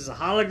fake, this is a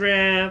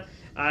hologram,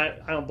 I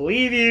don't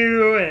believe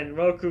you. And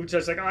Roku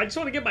just I just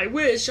want to get my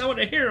wish, I want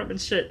to hear him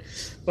and shit.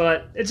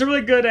 But it's a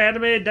really good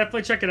anime,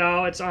 definitely check it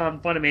out. It's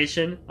on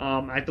Funimation.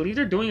 I believe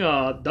they're doing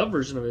a dub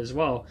version of it as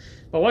well,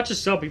 but watch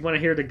yourself if you want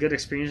to hear the good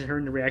experience and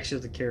hearing the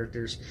reactions of the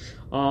characters.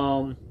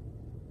 I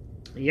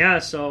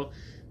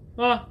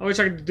wish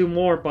I could do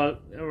more,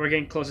 but we're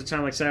getting close to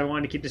time. Like I said, I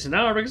wanted to keep this an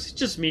hour because it's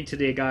just me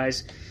today,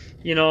 guys.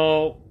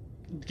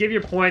 Give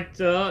your point,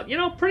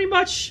 pretty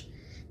much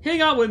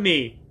hang out with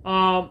me.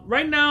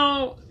 Right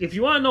now, if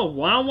you want to know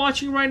what I'm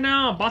watching right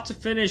now, I'm about to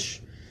finish.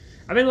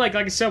 I mean, like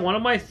I said, one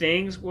of my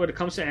things when it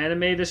comes to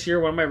anime this year,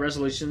 one of my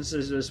resolutions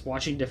is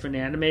watching different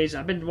animes.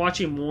 I've been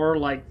watching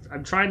more,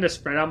 I'm trying to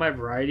spread out my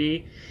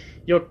variety.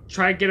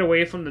 Try to get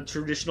away from the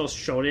traditional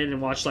shonen and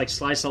watch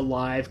slice of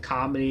life,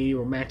 comedy,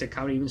 romantic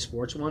comedy, even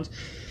sports ones.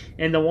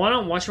 And the one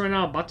I'm watching right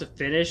now, I'm about to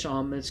finish,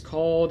 it's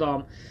called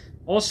Osana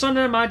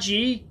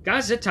Maji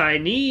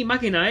Gazetai ni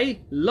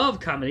Makinai Love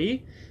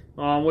Comedy.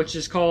 Which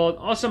is called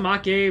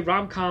Osamake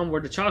Rom-Com Where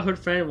the Childhood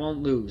Friend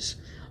Won't Lose.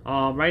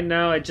 Right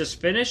now, I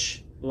just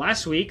finished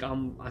last week. I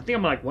think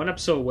I'm one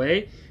episode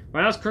away.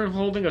 Right now, it's currently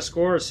holding a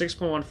score of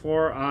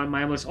 6.14 on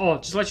my list. Oh,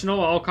 just to let you know,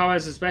 all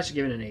comments is especially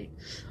given an 8.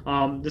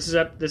 This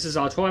is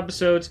 12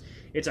 episodes.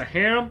 It's a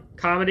harem,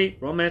 comedy,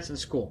 romance, and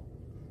school.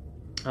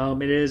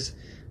 It is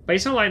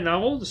based on a light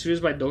novel. The studio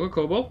is by Doga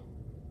Kobo,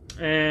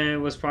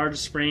 and was part of the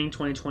spring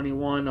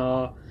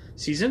 2021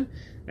 season.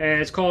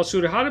 And it's called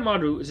Surihara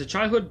Maru is a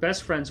childhood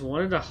best friends of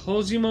one of the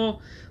Hozumino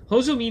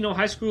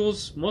High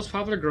School's most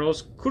popular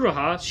girls,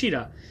 Kuroha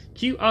Shida.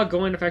 Cute,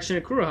 outgoing,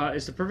 affectionate Kuroha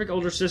is the perfect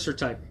older sister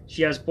type.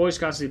 She has boys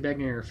constantly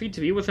begging her feet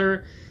to be with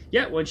her,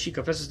 yet when she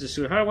confesses to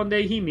Surihara one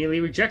day, he immediately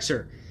rejects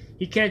her.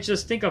 He can't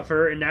just think of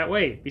her in that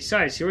way.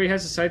 Besides, he already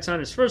has his sights on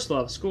his first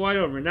love, school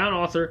idol and renowned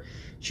author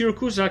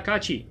Shirokusa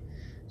Kachi.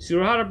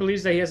 Surihara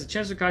believes that he has a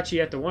chance with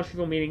Kachi at the one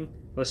people meeting,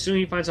 but soon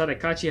he finds out that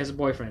Kachi has a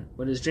boyfriend.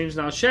 When his dreams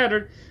now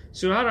shattered,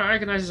 Surihara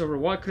agonizes over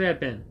what could have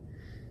been.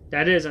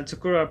 That is, and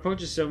Takura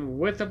approaches him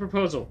with a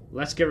proposal.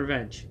 Let's get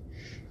revenge.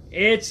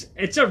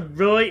 It's a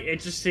really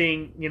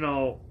interesting,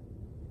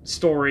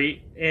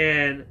 story,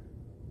 and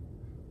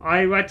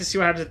I like to see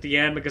what happens at the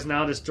end because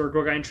now this third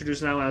girl got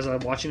introduced. Now as I'm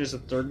watching this, the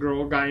third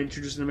girl got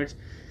introduced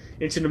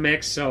into the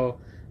mix. So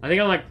I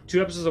think I'm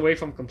 2 episodes away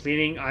from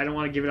completing. I don't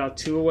want to give it out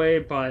 2 away,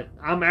 but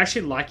I'm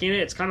actually liking it.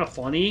 It's kind of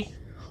funny,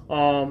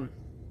 because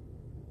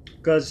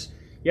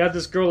you have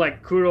this girl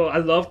Kuro. I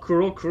love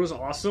Kuro. Kuro's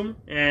awesome,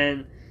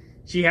 and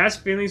she has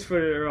feelings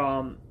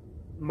for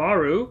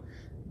Marusana,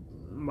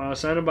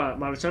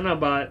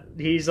 but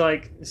he's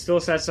still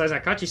satisfies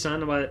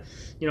Akachi-san, but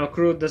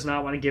Kuro does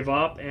not want to give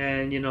up,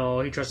 and he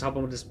tries to help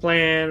him with his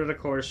plan, but of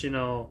course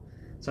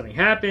something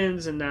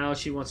happens, and now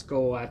she wants to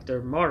go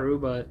after Maru,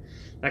 but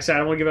like I said, I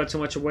don't want to give out too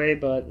much away,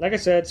 but like I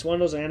said, it's one of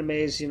those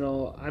animes,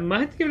 I might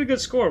have to give it a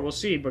good score, we'll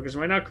see, because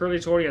right now currently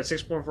it's already at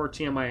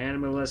 6.14 on my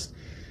anime list,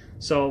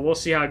 so we'll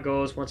see how it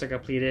goes once I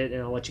complete it,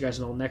 and I'll let you guys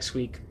know next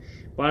week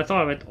what I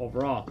thought of it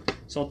overall.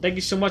 So thank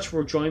you so much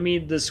for joining me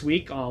this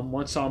week.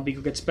 Once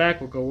Biko gets back,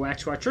 we'll go back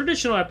to our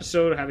traditional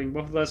episode, having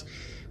both of us.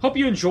 Hope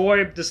you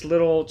enjoyed this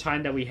little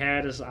time that we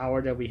had, this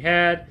hour that we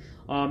had.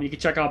 You can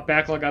check out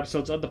backlog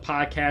episodes of the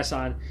podcast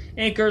on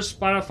Anchor,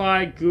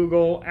 Spotify,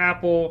 Google,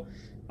 Apple,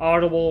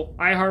 Audible,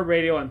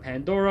 iHeartRadio, and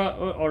Pandora,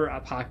 or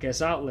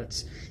podcast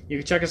outlets. You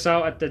can check us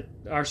out at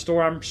our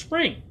store on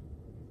Spring.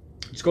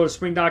 Just go to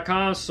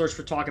spring.com, search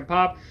for Talking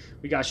Pop.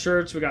 We got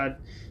shirts, we got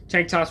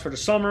tank tops for the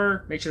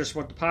summer. Make sure to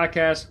support the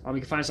podcast. You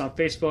can find us on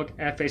Facebook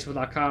at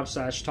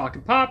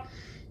facebook.com/talkingpop.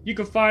 You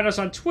can find us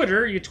on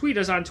Twitter. You can tweet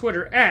us on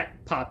Twitter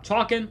at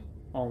PopTalkin',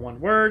 all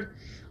one word.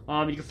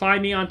 You can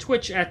find me on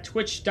Twitch at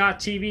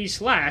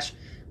twitch.tv/FunnelsTV.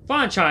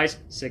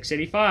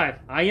 Franchise685.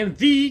 I am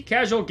the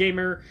casual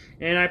gamer,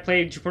 and I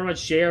play pretty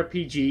much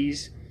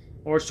JRPGs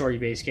or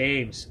story-based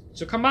games.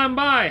 So come on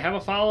by, have a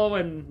follow,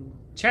 and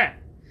chat.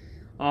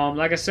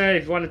 Like I said,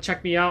 if you want to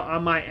check me out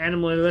on my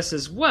anime list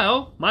as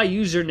well, my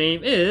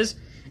username is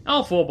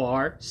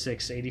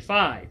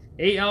Alphobar685.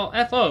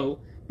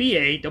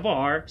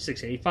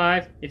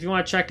 ALFOBAR685. If you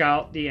want to check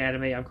out the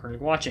anime I'm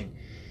currently watching.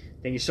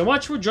 Thank you so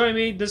much for joining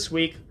me this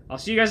week. I'll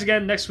see you guys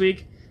again next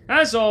week.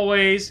 As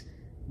always,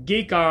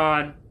 geek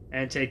on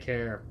and take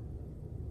care.